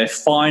promote their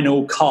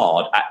final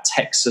card at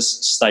Texas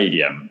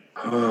Stadium?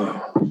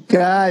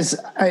 guys,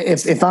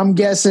 if I'm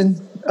guessing,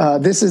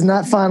 this is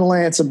not final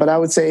answer, but I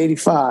would say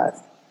 85.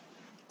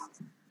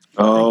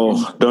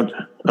 Oh,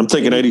 I'm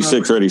thinking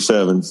 86 or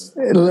 87.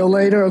 A little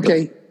later,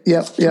 okay.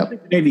 Yep.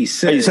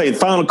 86. You're saying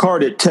final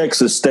card at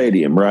Texas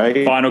Stadium,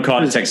 right? Final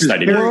card at Texas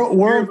Stadium.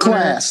 World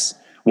class.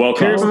 World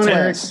Kerry Von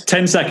Class.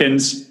 10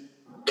 seconds.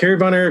 Kerry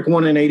Von Erich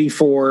won in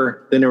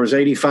 84. Then there was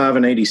 85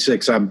 and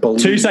 86, I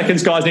believe. 2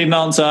 seconds, guys. Need an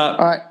answer. All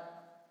right.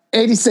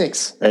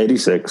 86.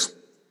 86.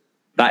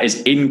 That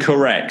is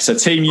incorrect. So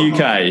Team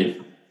UK.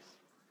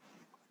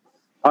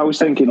 I was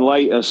thinking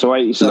later, so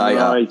 87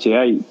 or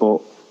 88,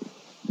 but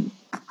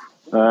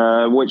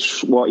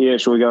what year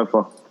should we go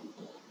for?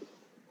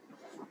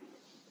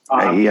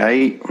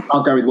 88.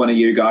 I'll go with one of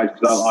you guys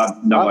because I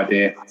have no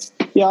idea.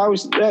 Yeah, I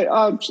was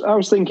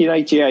thinking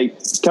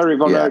 88. Kerry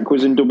Von Erich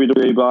was in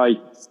WWE by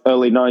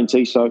early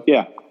 90s, so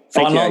yeah.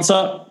 Final 88.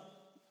 answer?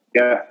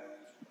 Yeah,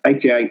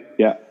 88.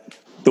 Yeah.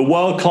 The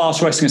World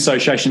Class Wrestling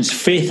Association's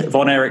 5th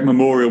Von Erich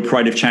Memorial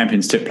Parade of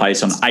Champions took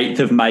place on 8th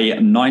of May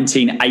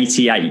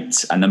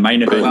 1988, and the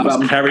main event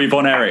was Kerry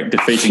Von Erich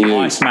defeating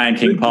Iceman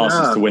King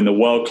Parsons to win the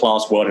World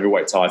Class World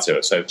Heavyweight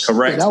title. So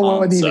correct That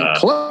wasn't answer. even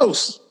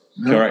close.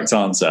 Correct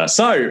answer.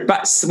 So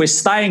we're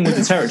staying with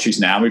the territories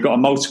now. We've got a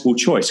multiple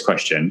choice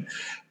question.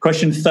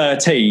 Question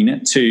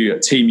 13 to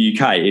Team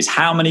UK is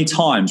how many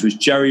times was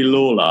Jerry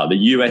Lawler the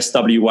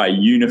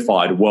USWA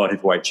Unified World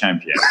Heavyweight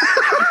Champion?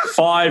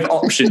 5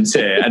 options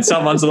here, and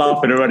someone's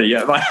laughing already.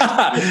 Yeah,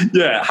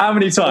 how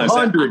many times?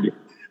 100.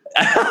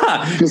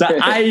 So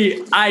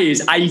A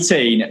is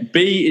 18,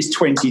 B is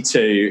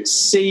 22,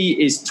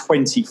 C is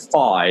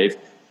 25,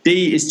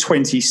 D is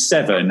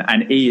 27,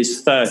 and E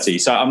is 30.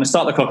 So I'm going to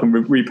start the clock and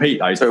repeat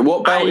those. So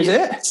what belt is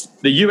it?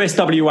 The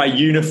USWA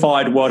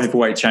Unified World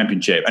Heavyweight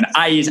Championship. And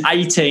A is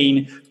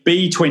 18,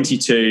 B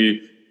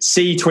 22,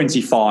 C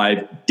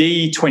 25,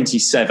 D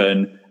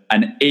 27,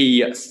 and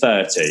E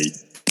 30.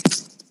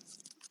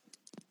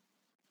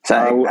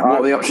 So what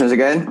are the options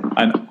again?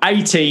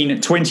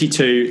 18,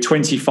 22,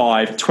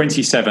 25,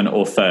 27,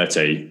 or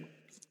 30.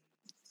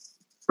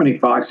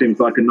 25 seems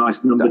like a nice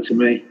number to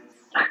me.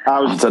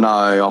 I don't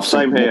know.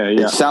 Same here.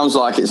 Yeah. It sounds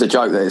like it's a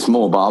joke that it's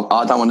more, but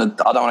I don't want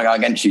to go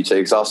against you two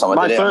because last time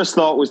I did it. My first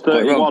thought was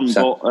 31,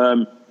 but we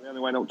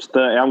only went up to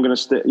 30. I'm going to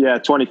stick. Yeah,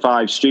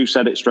 25. Stu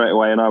said it straight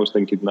away, and I was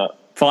thinking that.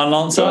 Final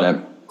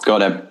answer.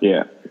 Got him.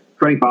 Yeah.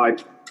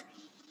 25.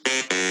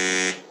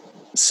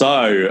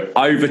 So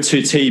over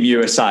to Team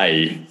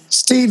USA.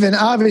 Stephen,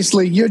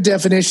 obviously your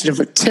definition of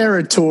a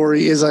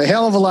territory is a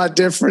hell of a lot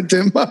different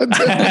than my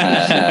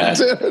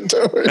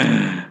territory.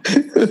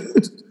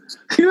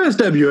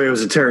 USWA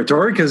was a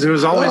territory because it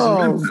was always in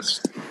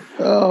Memphis.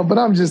 Oh, but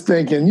I'm just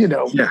thinking,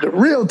 the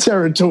real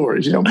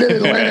territories,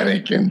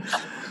 Mid-Atlantic and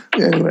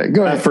anyway,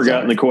 go ahead. I've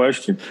forgotten the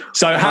question.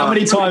 So how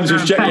many times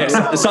was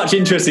such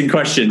interesting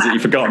questions that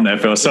you've forgotten there,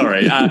 Phil?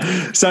 Sorry.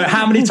 So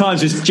how many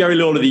times was Jerry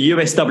Lawler the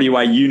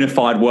USWA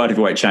Unified World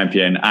Heavyweight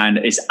Champion? And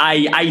it's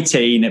A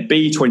 18,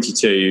 B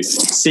 22,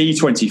 C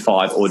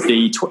 25, or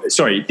D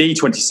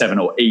 27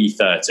 or E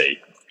 30.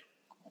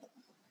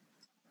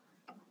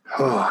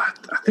 Oh,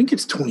 I think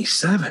it's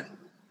 27.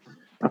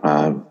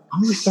 I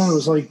always thought it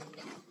was like.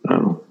 I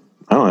don't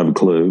have a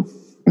clue.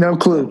 No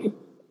clue.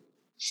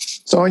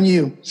 It's on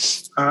you.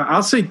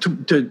 I'll say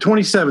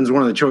 27 is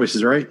one of the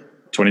choices, right?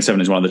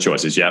 27 is one of the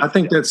choices, yeah. I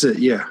think that's it,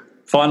 yeah.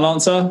 Final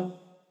answer?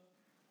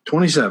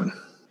 27.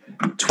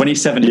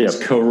 27 is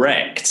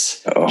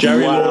correct.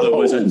 Jerry Lawler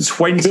was a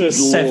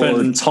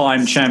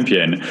 27-time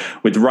champion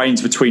with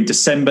reigns between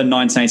December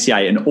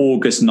 1988 and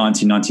August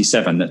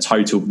 1997 that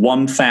totaled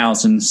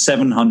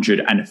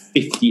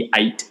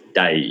 1,758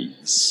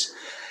 days.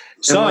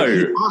 So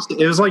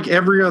it was like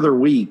every other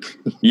week.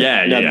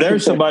 Yeah.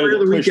 There's somebody every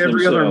other week,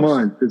 every other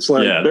month. It's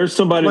like there's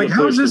somebody like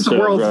how is this the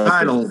world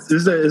title?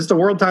 Is the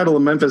world title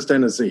of Memphis,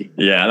 Tennessee?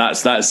 Yeah,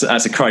 that's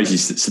a crazy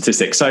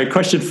statistic. So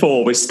question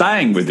 4, we're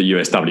staying with the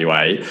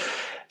USWA.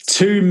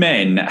 2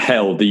 men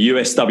held the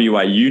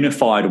USWA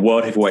Unified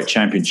World Heavyweight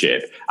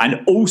Championship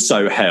and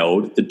also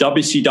held the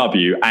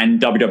WCW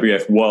and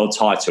WWF World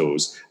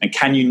titles. And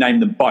can you name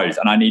them both?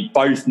 And I need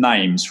both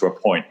names for a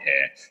point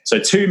here. So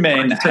 2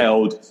 men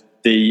held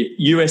the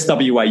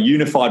USWA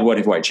Unified World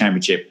Heavyweight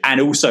Championship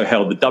and also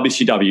held the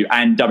WCW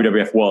and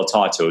WWF World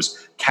titles.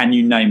 Can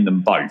you name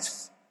them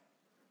both?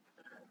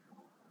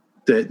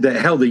 That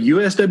held the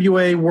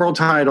USWA world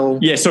title.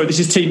 Yeah, sorry, this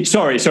is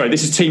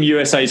Team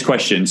USA's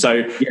question.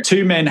 So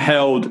 2 men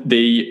held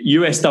the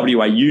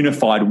USWA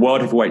Unified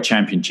World Heavyweight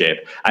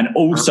Championship and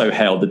also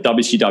held the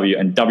WCW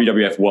and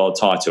WWF World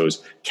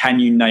titles.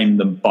 Can you name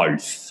them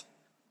both?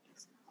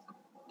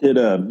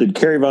 Did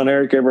Kerry Von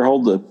Erich ever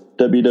hold the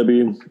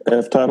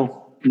WWF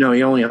title? No,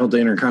 he only held the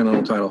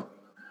Intercontinental title.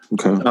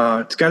 Okay.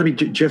 It's got to be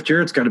Jeff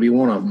Jarrett's got to be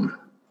one of them.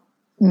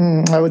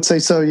 I would say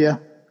so, yeah.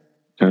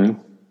 Okay.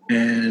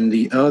 And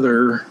the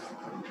other,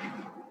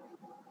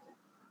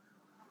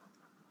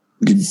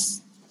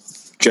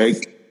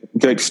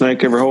 Jake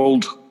Snake ever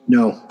hold?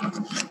 no.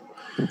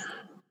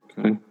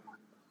 Okay.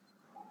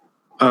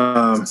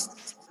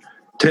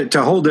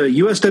 To hold the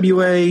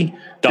USWA,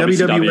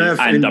 WWF,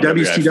 and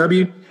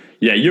WCW.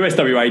 Yeah,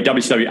 USWA,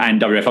 WCW, and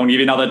WWF. I'm going to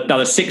give you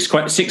another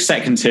 6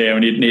 seconds here.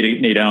 We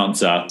need an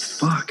answer.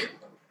 Fuck.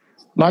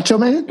 Macho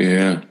Man?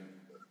 Yeah.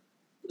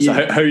 So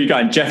who are you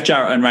going? Jeff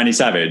Jarrett and Randy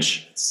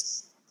Savage?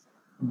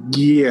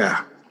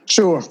 Yeah.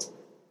 Sure.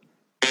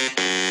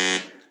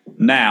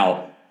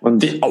 Now,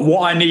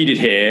 what I needed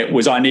here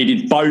was I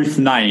needed both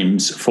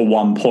names for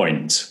 1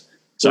 point.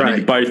 So I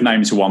needed both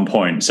names for 1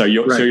 point. So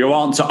your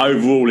answer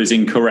overall is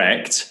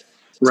incorrect.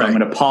 So I'm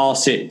going to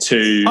pass it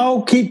to.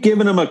 Oh, keep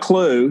giving them a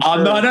clue.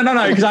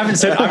 No, because I haven't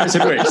said which.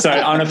 So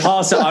I'm going to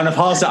pass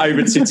it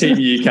over to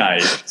Team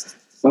UK.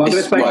 Well, I'm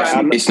going to say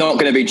it's not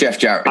going to be Jeff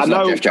Jarrett. It's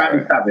not Jeff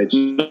Jarrett. Savage.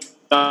 It's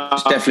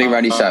definitely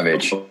Randy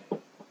Savage.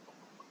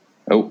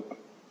 Oh.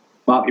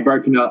 Mark, you're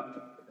broken up.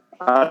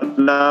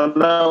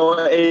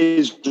 No, it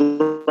is.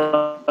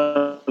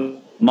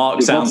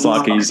 Mark sounds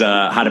like he's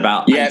had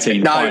about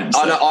 18 points.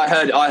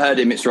 I heard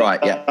him. It's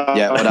right.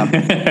 Yeah, well done.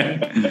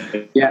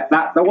 Yeah,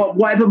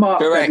 whatever Mark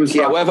correct. said was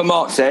Yeah, right. whatever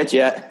Mark said.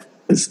 Yeah.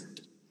 Isn't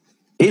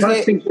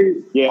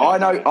it? Yeah.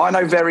 I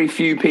know very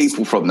few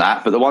people from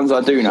that, but the ones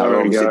I do know are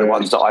obviously the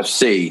ones that I've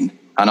seen,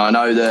 and I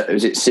know that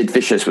Sid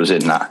Vicious was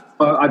in that.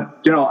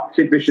 You know what,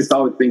 Sid Vicious, I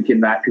was thinking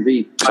that because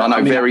he. So I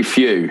know very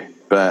few.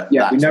 But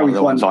yeah, that's one of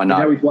the ones I know.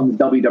 We know he's won the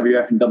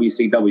WWF and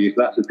WCW,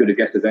 so that's as good a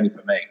guess as any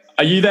for me.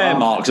 Are you there,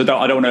 Mark?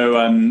 I don't know.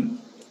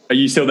 Are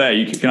you still there?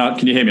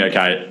 Can you hear me?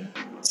 Okay.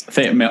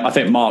 I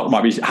think Mark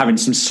might be having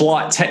some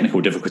slight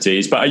technical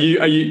difficulties. But are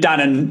you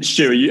Dan and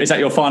Stu? Is that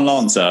your final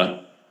answer?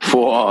 The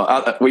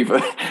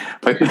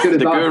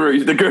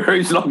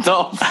guru's locked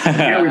off.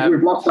 Yeah,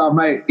 we've lost our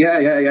mate.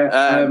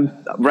 Yeah.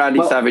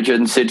 Randy Savage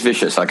and Sid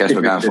Vicious, I guess we're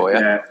going for,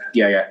 yeah.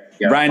 Yeah.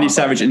 Randy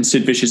Savage and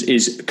Sid Vicious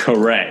is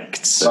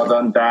correct. Well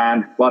done,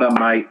 Dan. Well done,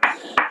 mate.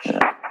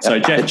 Yeah. So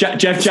Jeff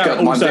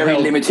Jarrett my also very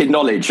held, limited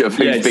knowledge of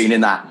who's been in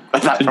that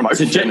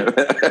promotion.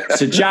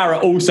 So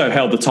Jarrett also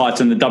held the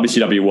title and the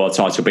WCW World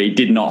title, but he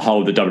did not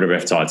hold the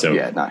WWF title.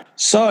 Yeah, no.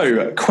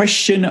 So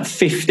question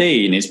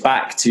 15 is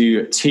back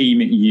to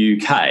Team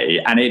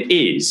UK, and it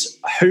is: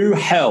 who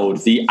held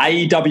the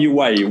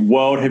AWA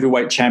World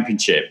Heavyweight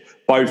Championship,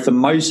 both the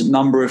most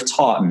number of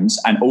times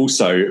and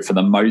also for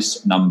the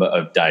most number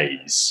of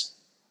days?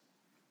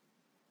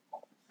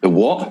 The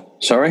what?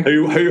 Sorry?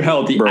 Who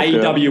held the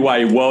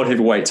AWA World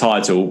Heavyweight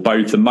title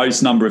both the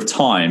most number of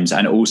times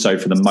and also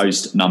for the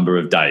most number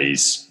of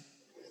days?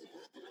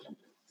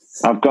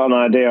 I've got an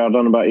idea. I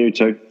don't know about you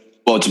two.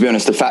 Well, to be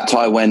honest, the fact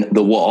I went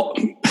the what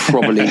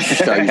probably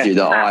shows you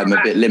that I'm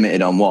a bit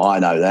limited on what I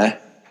know there.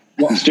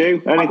 What,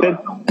 Stu? Anything?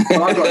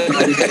 I've got an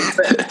idea.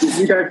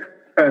 You go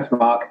first,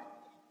 Mark.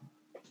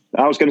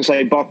 I was going to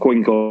say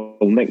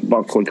Bockwinkel, Nick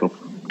Bockwinkel.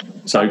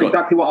 So that's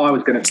exactly what I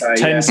was going to say.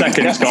 10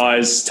 seconds,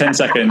 guys. 10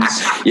 seconds.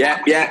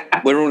 Yeah,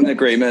 we're all in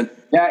agreement.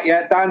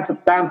 Yeah. Dan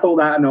thought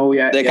that and all.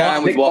 Yeah, they're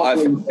going with what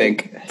I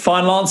think.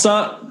 Final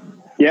answer.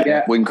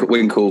 Yeah.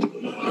 Winkle,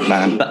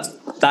 man.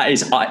 That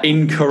is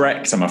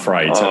incorrect, I'm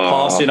afraid. So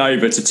passing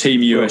over to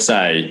Team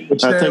USA.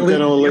 Which I think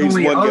that only leaves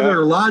one guy. The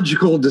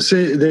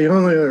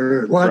only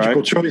other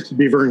logical choice would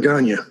be Vern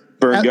Gagne.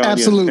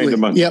 Absolutely.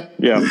 Yep.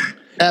 Yeah.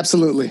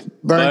 Absolutely.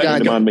 Vern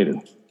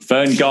Gagne.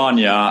 Vern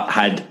Gagne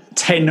had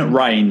 10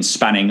 reigns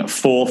spanning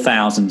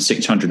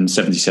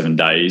 4,677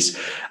 days,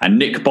 and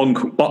Nick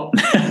Bockwinkel,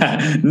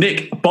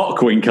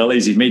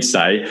 easy for me to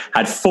say,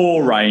 had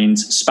 4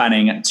 reigns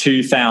spanning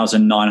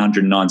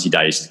 2,990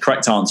 days. The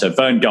correct answer: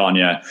 Vern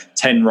Gagne,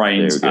 10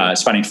 reigns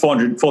spanning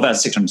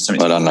 4,677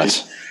 well done,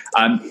 days.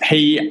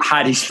 He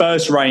had his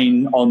first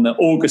reign on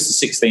August the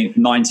 16th,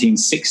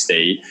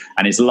 1960,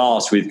 and his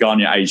last with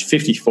Gagne age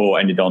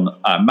 54 ended on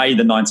May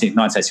the 19th,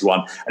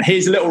 1981. And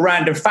here's a little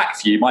random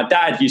fact for you. My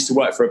dad used to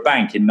work for a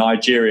bank in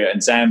Nigeria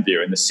and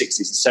Zambia in the 60s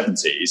and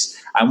 70s,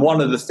 and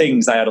one of the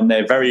things they had on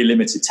their very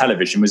limited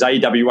television was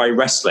AWA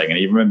wrestling, and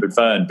he remembered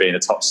Vern being a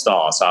top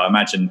star. So I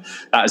imagine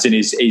that was in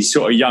his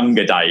sort of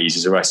younger days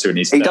as a wrestler. In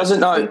his he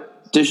doesn't know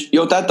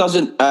your dad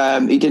doesn't?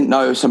 He didn't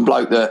know some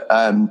bloke that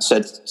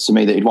said to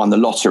me that he'd won the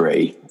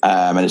lottery,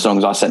 and as long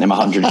as I sent him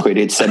 100 quid,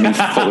 he'd send me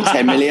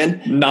 10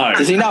 million. No.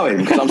 Does he know him?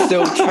 Because I'm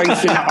still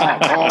chasing it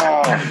up.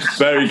 Oh.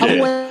 Very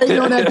good. I'm waiting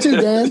on that too,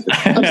 Dan.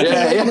 I'm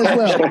waiting as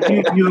well.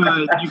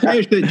 You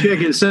cashed that check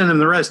and sent him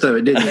the rest of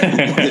it,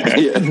 didn't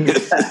you?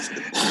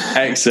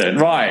 Excellent.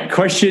 Right.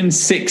 Question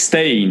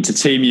 16 to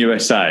Team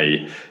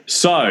USA.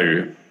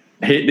 So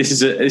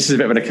this is a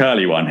bit of a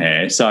curly one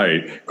here. So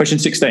question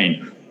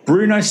 16.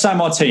 Bruno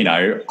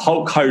Sammartino,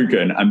 Hulk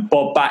Hogan, and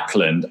Bob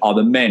Backlund are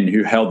the men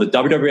who held the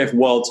WWF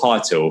World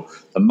Title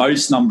the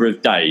most number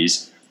of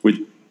days with.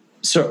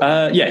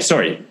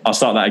 I'll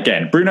start that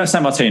again. Bruno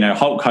Sammartino,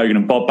 Hulk Hogan,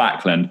 and Bob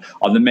Backlund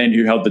are the men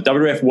who held the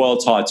WWF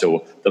World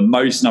Title the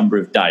most number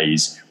of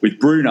days, with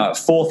Bruno at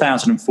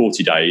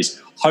 4,040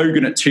 days,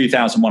 Hogan at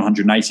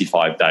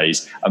 2,185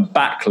 days, and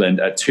Backlund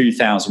at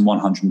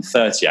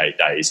 2,138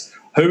 days.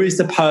 Who is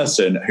the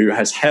person who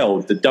has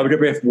held the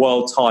WWF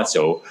World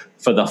Title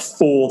for the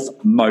fourth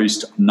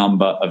most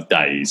number of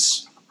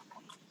days?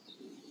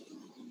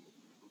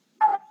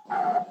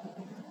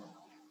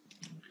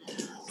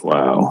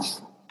 Wow.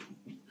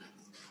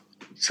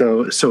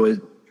 So it's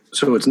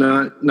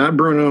not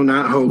Bruno,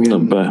 not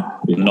Hogan,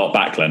 Not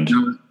Backlund.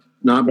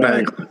 not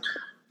Backlund.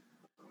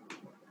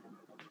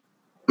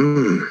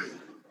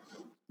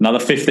 Another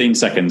 15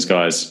 seconds,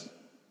 guys.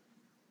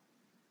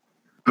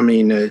 I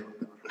mean,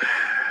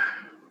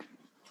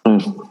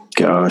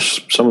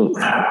 Gosh,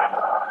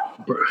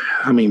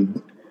 I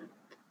mean,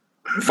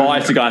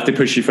 5 to go. I have to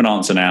push you for an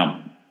answer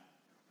now.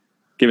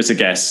 Give us a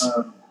guess.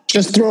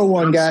 Just throw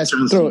one, guys.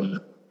 Throw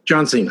it.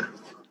 John Cena.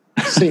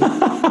 See.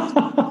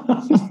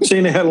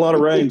 Cena had a lot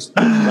of reigns.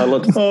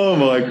 Oh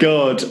my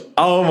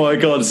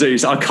God,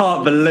 Zeus! I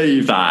can't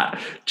believe that.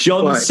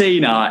 John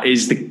Cena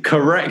is the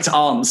correct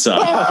answer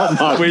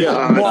with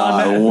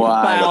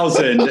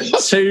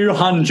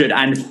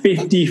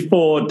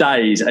 1,254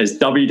 days as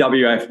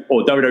WWF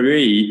or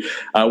WWE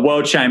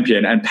World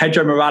Champion, and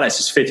Pedro Morales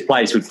is 5th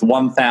place with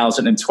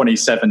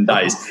 1,027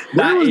 days.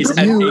 That is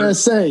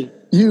USA.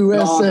 Where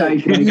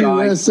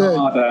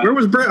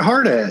was Bret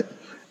Hart at?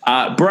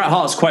 Bret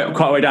Hart's quite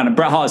a way down, and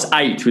Bret Hart's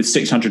 8th with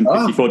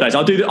 654 days.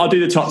 I'll do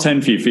the top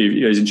 10 for you if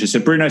you're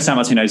interested. Bruno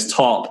Sammartino's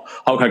top,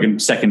 Hulk Hogan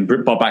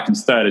 2nd, Bob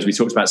Backlund's 3rd, as we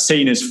talked about.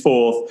 Cena's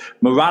 4th,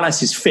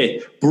 Morales is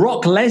 5th.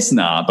 Brock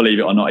Lesnar, believe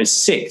it or not, is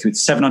 6th with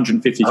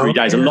 753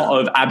 days. Yeah. A lot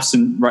of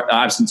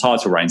absent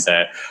title reigns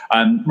there.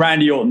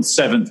 Randy Orton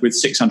 7th with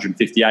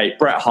 658.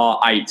 Bret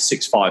Hart 8th,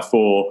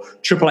 654.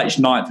 Triple H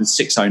 9th with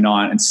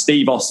 609, and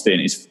Steve Austin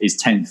is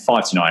 10th,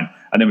 529.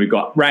 And then we've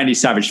got Randy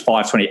Savage,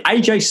 520.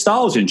 AJ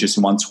Styles,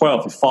 interesting one,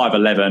 12th with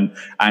 511.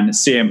 And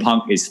CM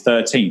Punk is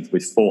 13th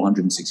with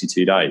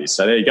 462 days.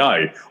 So there you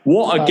go.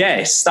 What a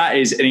guess. That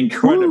is an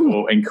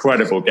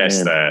incredible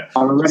guess there.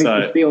 I'm ready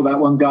to steal that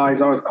one,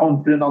 guys. I was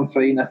confident on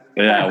Cena.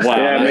 Yeah,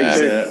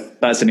 wow.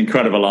 That's an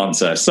incredible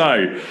answer.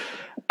 So,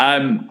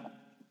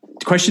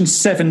 question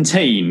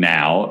 17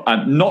 now.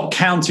 Not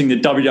counting the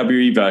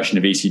WWE version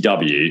of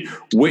ECW,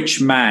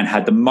 which man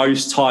had the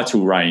most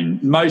title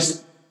reign,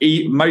 most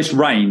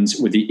reigns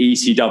with the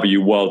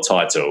ECW World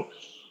Title?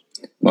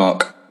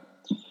 Mark.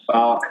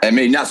 I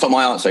mean, that's not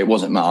my answer. It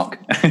wasn't Mark.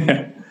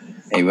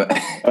 Anyway.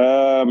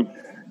 Oh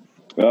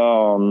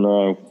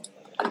no.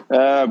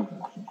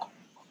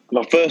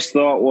 My first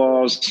thought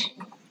was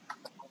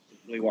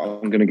what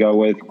I'm going to go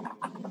with.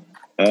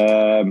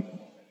 I'm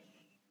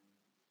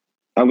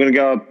going to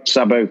go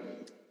Sabu.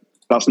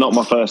 That's not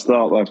my first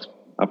thought, though.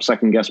 I've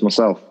second guessed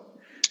myself.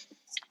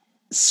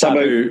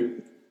 Sabu.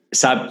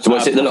 So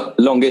was it the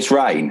longest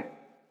reign?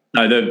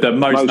 No, the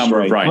most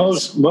number of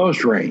reigns.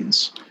 Most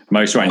reigns.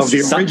 Most reigns. Of the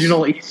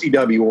original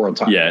ECW World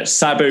Title. Yeah,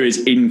 Sabu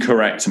is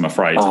incorrect, I'm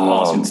afraid.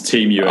 Passing to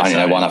Team USA. I only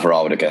know one other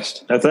I would have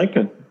guessed. I think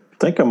I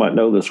might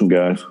know this one,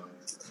 guys.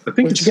 I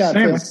think what you got,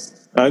 Phil?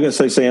 I'm going to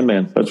say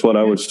Sandman. That's what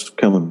I was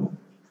coming.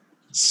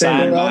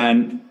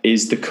 Sandman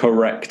is the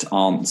correct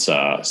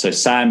answer. So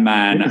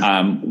Sandman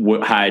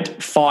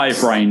had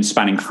 5 reigns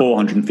spanning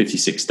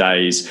 456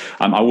 days.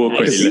 I will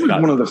quickly look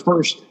up.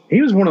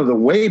 He was one of the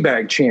way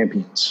back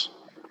champions.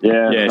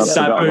 Yeah,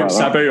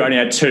 Sabu only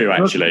had 2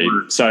 actually.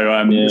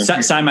 So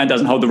Sandman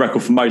doesn't hold the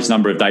record for most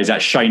number of days.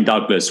 That's Shane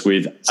Douglas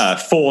with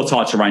 4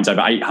 title reigns over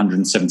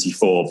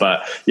 874.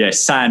 But yeah,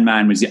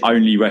 Sandman was the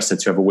only wrestler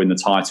to ever win the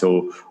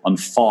title on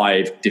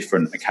 5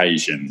 different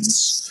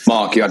occasions.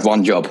 Mark, you had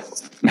one job.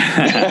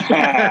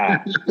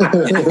 That's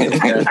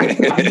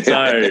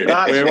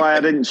why I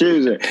didn't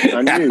choose it.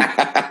 I knew.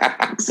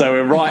 So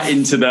we're right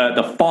into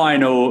the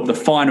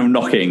final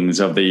knockings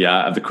of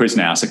the quiz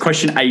now. So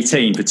question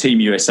 18 for Team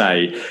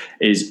USA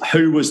is,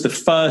 who was the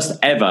first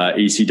ever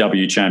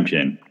ECW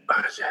champion?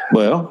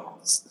 Well,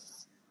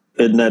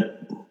 isn't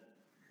that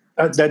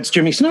that's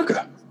Jimmy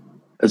Snuka?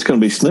 It's going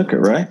to be Snuka,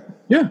 right?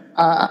 Yeah,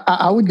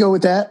 I would go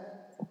with that.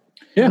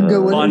 Yeah,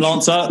 Final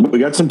answer. We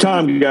got some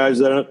time, you guys.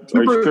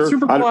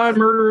 Superfly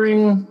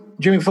murdering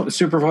Jimmy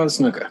Superfly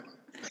Snuka.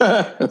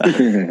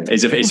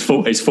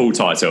 It's full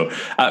title.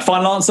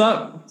 Final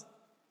answer.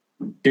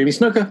 Jimmy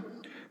Snuka.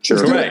 Sure.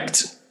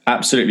 Correct.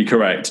 Absolutely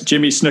correct.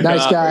 Jimmy Snuka.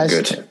 Nice,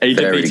 guys. He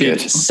Very defeated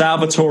good.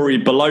 Salvatore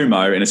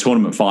Belomo in a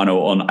tournament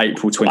final on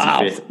April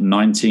 25th,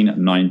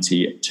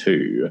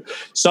 1992.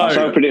 So I was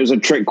hoping it was a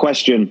trick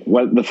question.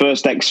 When the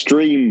first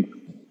Extreme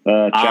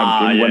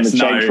champion, when the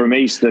change from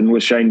Eastern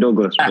was Shane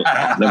Douglas. But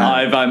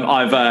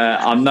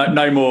I'm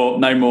no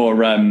more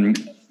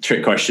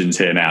trick questions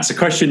here now. So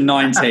question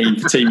 19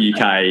 for Team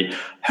UK.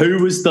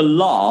 Who was the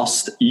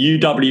last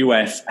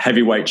UWF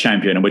heavyweight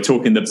champion? And we're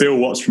talking the Bill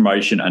Watts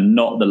promotion and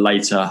not the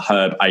later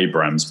Herb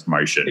Abrams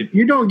promotion. If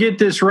you don't get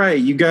this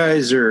right,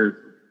 you're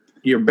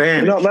banned.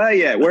 we're not there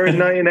yet. We're in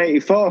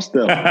 1984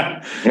 still.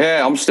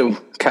 Yeah, I'm still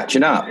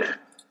catching up.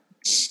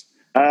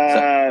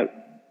 I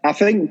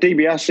think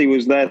DiBiase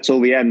was there till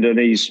the end, and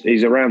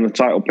he's around the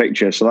title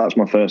picture. So that's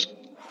my first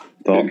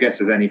thought. Good guess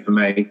as any for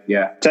me.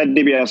 Yeah. Ted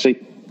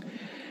DiBiase.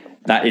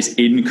 That is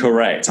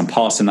incorrect. I'm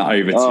passing that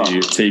over to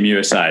Team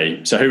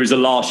USA. So who was the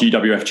last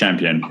UWF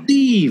champion?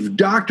 Steve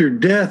Dr.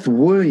 Death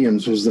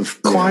Williams was the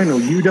final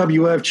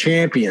UWF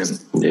champion.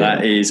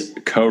 That is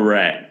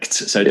correct.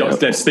 So Dr.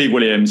 Death Steve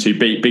Williams, who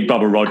beat Big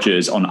Bubba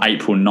Rogers on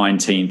April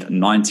 19th,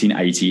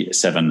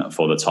 1987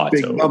 for the title.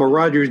 Big Bubba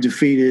Rogers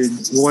defeated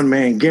One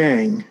Man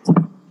Gang.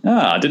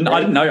 I didn't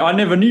know. I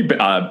never knew Big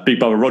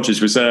Bubba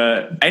Rogers was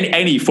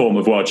any form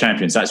of world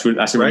champions. That's a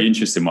really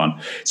interesting one.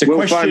 So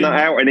we'll find that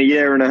out in a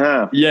year and a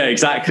half. Yeah,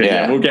 exactly.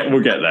 Yeah. We'll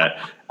get there.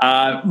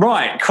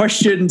 Right.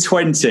 Question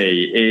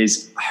 20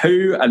 is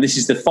who, and this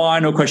is the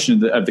final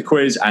question of the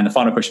quiz and the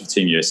final question for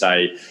Team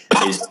USA,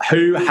 is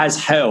who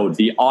has held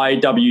the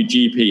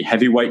IWGP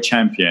Heavyweight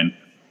Champion?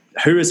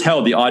 Who has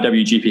held the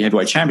IWGP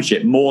Heavyweight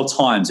Championship more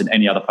times than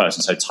any other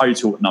person? So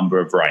total number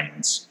of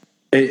reigns.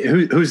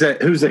 Who's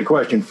that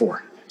question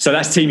for? So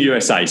that's Team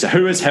USA. So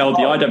who has held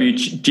the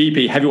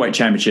IWGP Heavyweight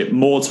Championship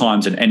more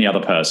times than any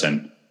other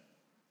person?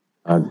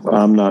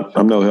 I'm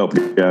no help,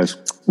 guys.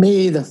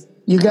 Me either.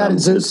 You got it,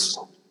 Zeus.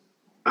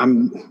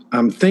 I'm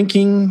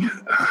thinking.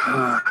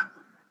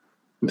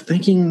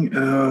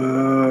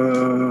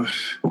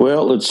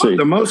 Well, let's see.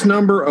 The most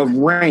number of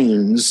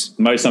reigns.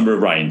 Most number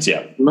of reigns,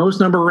 yeah. Most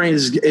number of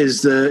reigns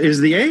is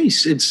the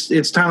ace. It's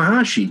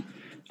Tanahashi.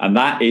 And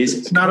that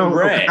is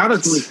correct.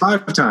 It's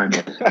 5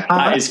 times.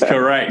 That is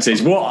correct.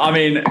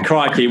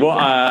 Crikey, what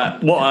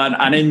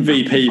an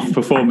MVP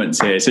performance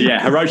here. So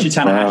yeah, Hiroshi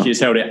Tanahashi has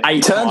held it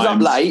 8 times. Turns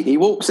up late, he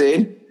walks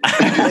in.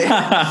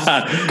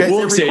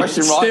 Walks in,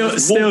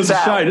 steals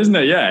the show, doesn't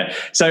it? Yeah.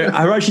 So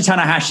Hiroshi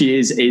Tanahashi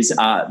is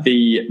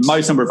the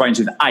most number of reigns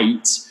with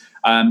 8.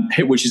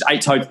 Which is 8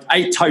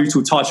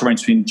 total title reigns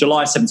between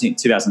July 17th,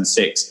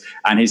 2006,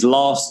 and his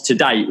last to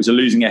date was a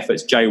losing effort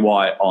to Jay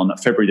White on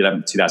February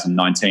 11th,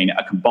 2019,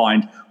 a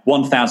combined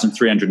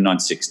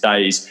 1,396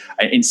 days.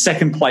 In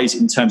second place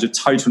in terms of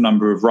total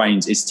number of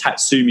reigns is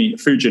Tatsumi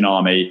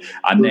Fujinami,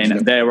 and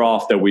then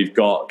thereafter we've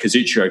got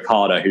Kazuchika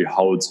Okada, who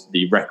holds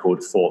the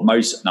record for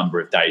most number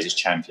of days as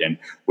champion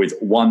with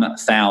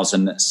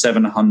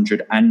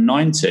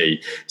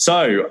 1,790.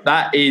 So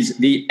that is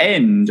the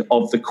end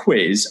of the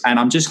quiz, and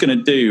I'm just going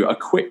to do a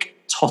quick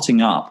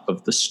totting up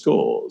of the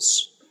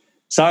scores.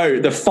 So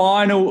the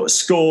final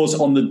scores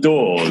on the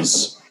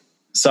doors.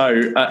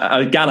 So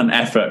a gallant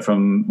effort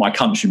from my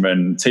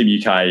countrymen, Team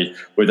UK,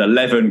 with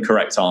 11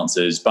 correct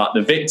answers. But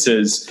the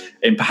victors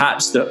in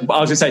perhaps I was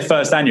going to say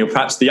first annual,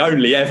 perhaps the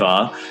only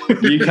ever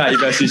UK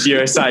versus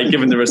USA,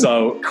 given the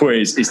result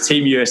quiz, is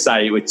Team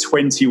USA with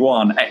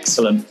 21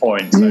 excellent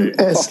points. So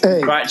USA.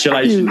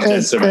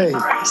 Congratulations,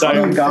 gentlemen.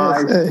 So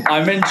guys,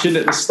 I mentioned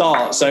at the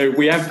start, so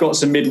we have got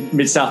some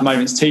Mid-South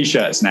Moments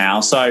T-shirts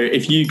now. So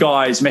if you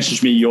guys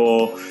message me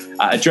your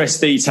address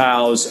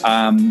details,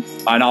 and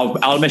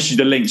I'll message you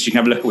the links. You can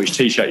have a look at which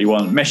T-shirt you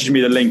want. Message me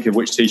the link of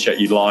which T-shirt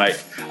you'd like,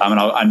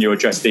 and your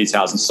address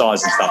details and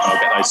size and stuff, and I'll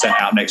get those sent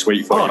out next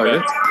week for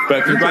you.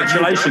 But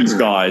congratulations,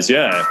 guys!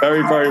 Yeah,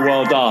 very, very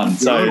well done.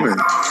 So,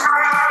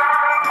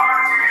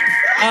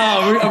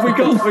 have we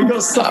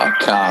got stuff? Oh,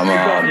 come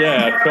on!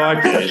 Yeah,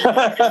 crikey.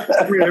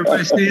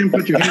 Everybody stand,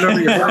 put your hand over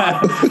your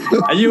mouth.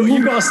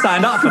 You've got to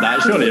stand up for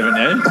that, surely, haven't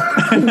you?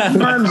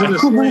 Arms in a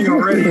sling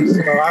already,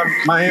 so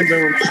my hands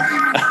over.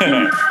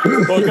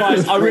 Well,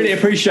 guys, I really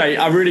appreciate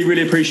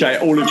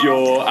all of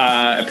your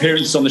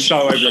appearances on the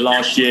show over the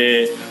last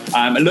year.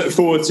 I look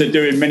forward to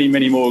doing many,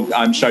 many more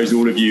shows with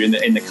all of you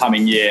in the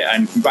coming year.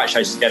 And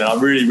congratulations again. And I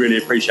really, really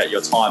appreciate your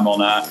time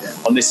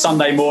on this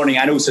Sunday morning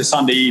and also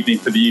Sunday evening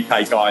for the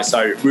UK guys.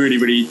 So really,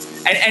 really.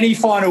 Any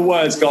final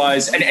words,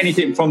 guys? And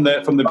anything from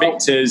the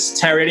victors?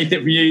 Terry, anything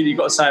from you've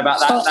got to say about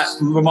that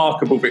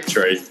remarkable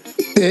victory?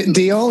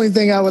 The only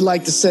thing I would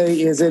like to say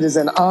is it is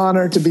an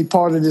honor to be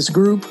part of this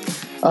group.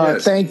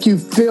 Yes. Thank you,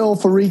 Phil,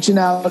 for reaching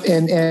out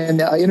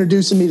and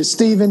introducing me to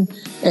Stephen.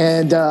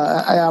 And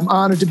I'm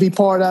honored to be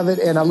part of it,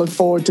 and I look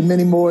forward to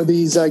many more of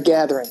these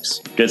gatherings.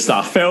 Good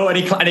stuff. Phil,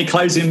 any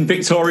closing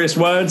victorious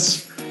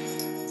words?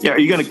 Yeah, are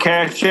you going to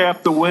cash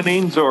out the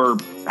winnings, or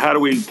how do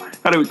we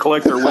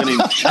collect our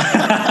winnings?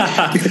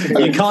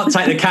 You can't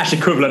take the cash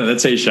equivalent of the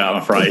T-shirt, I'm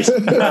afraid.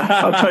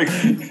 I'll take.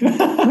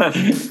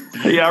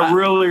 Yeah, I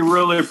really,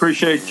 really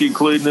appreciate you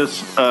including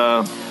us.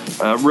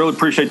 Really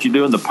appreciate you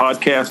doing the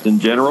podcast in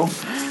general.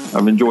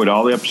 I've enjoyed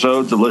all the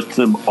episodes. I've listened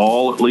to them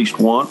all at least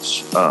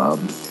once,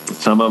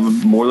 some of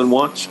them more than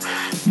once,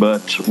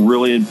 but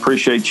really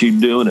appreciate you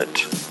doing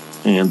it.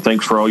 And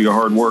thanks for all your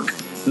hard work.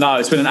 No,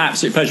 it's been an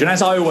absolute pleasure. And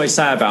as I always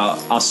say about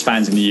us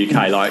fans in the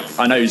UK, like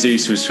I know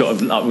Zeus was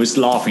sort of was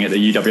laughing at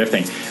the UWF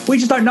thing. We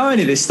just don't know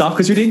any of this stuff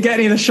because we didn't get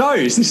any of the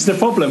shows. This is the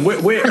problem.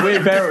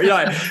 We're very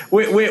like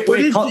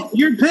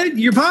your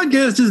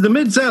podcast is the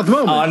Mid-South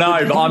Moment. I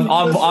know, but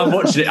I'm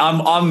watching it.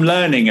 I'm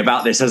learning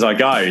about this as I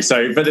go.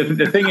 So, but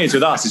the thing is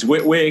with us is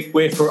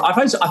we're for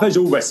I suppose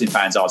all wrestling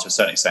fans are to a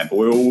certain extent, but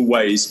we're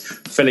always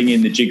filling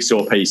in the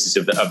jigsaw pieces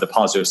of the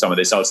puzzle of some of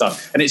this other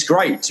stuff. And it's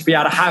great to be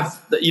able to have,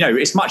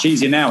 it's much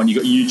easier now when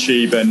you've got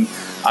YouTube and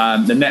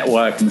the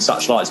network and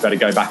such like to be able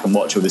to go back and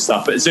watch all this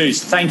stuff. But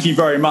Zeus, thank you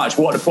very much.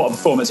 What a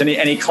performance.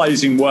 Any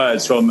closing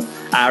words from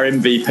our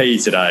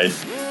MVP today?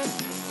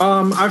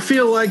 I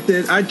feel like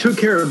that I took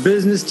care of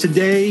business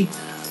today,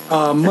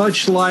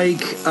 much like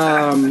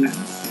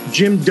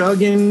Jim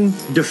Duggan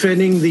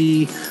defending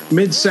the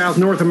Mid-South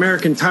North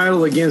American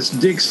title against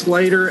Dick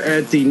Slater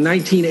at the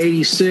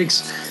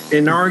 1986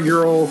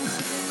 inaugural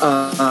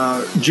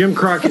Jim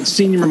Crockett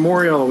Senior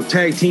Memorial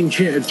Tag Team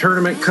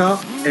Tournament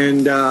Cup,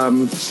 and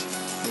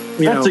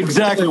that's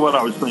exactly what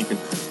I was thinking.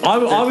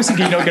 I was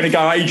thinking you're not going to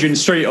go Adrian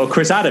Street or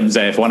Chris Adams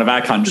there for one of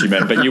our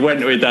countrymen, but you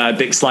went with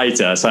Dick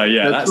Slater. So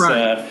yeah, that's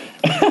right.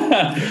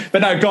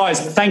 But no, guys,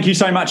 thank you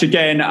so much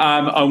again,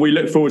 and we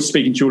look forward to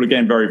speaking to you all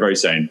again very, very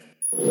soon.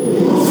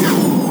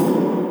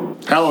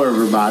 Hello,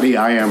 everybody.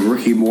 I am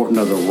Ricky Morton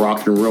of the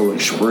Rock and Roll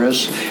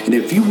Express. And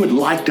if you would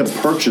like to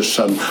purchase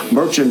some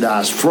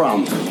merchandise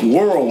from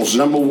world's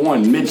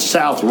 #1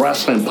 Mid-South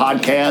Wrestling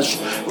Podcast,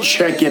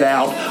 check it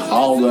out.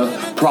 All the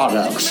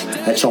products.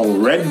 That's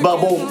on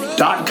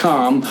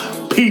redbubble.com.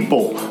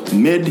 People,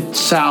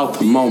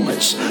 Mid-South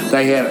Moments.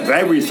 They have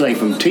everything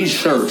from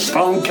T-shirts,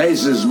 phone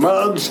cases,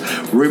 mugs.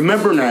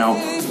 Remember now,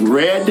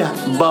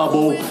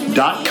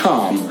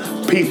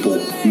 redbubble.com. People,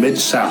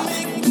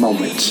 Mid-South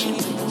Moments.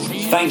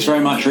 Thanks very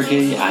much,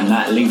 Ricky. And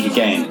that link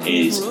again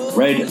is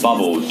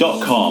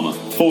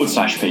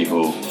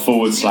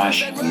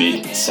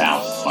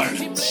redbubble.com/people/Mid-South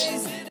Moments.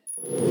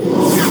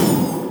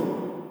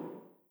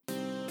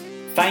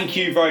 Thank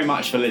you very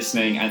much for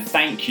listening, and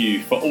thank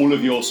you for all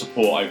of your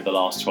support over the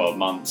last 12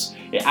 months.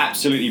 It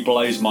absolutely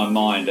blows my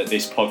mind that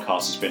this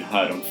podcast has been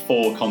heard on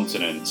 4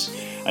 continents.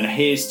 And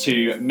here's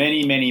to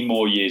many, many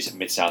more years of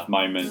Mid-South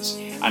Moments,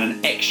 and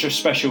an extra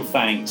special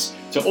thanks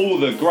to all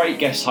the great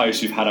guest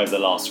hosts we've had over the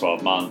last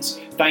 12 months.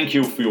 Thank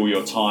you all for all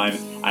your time,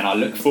 and I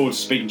look forward to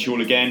speaking to you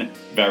all again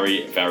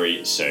very,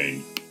 very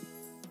soon.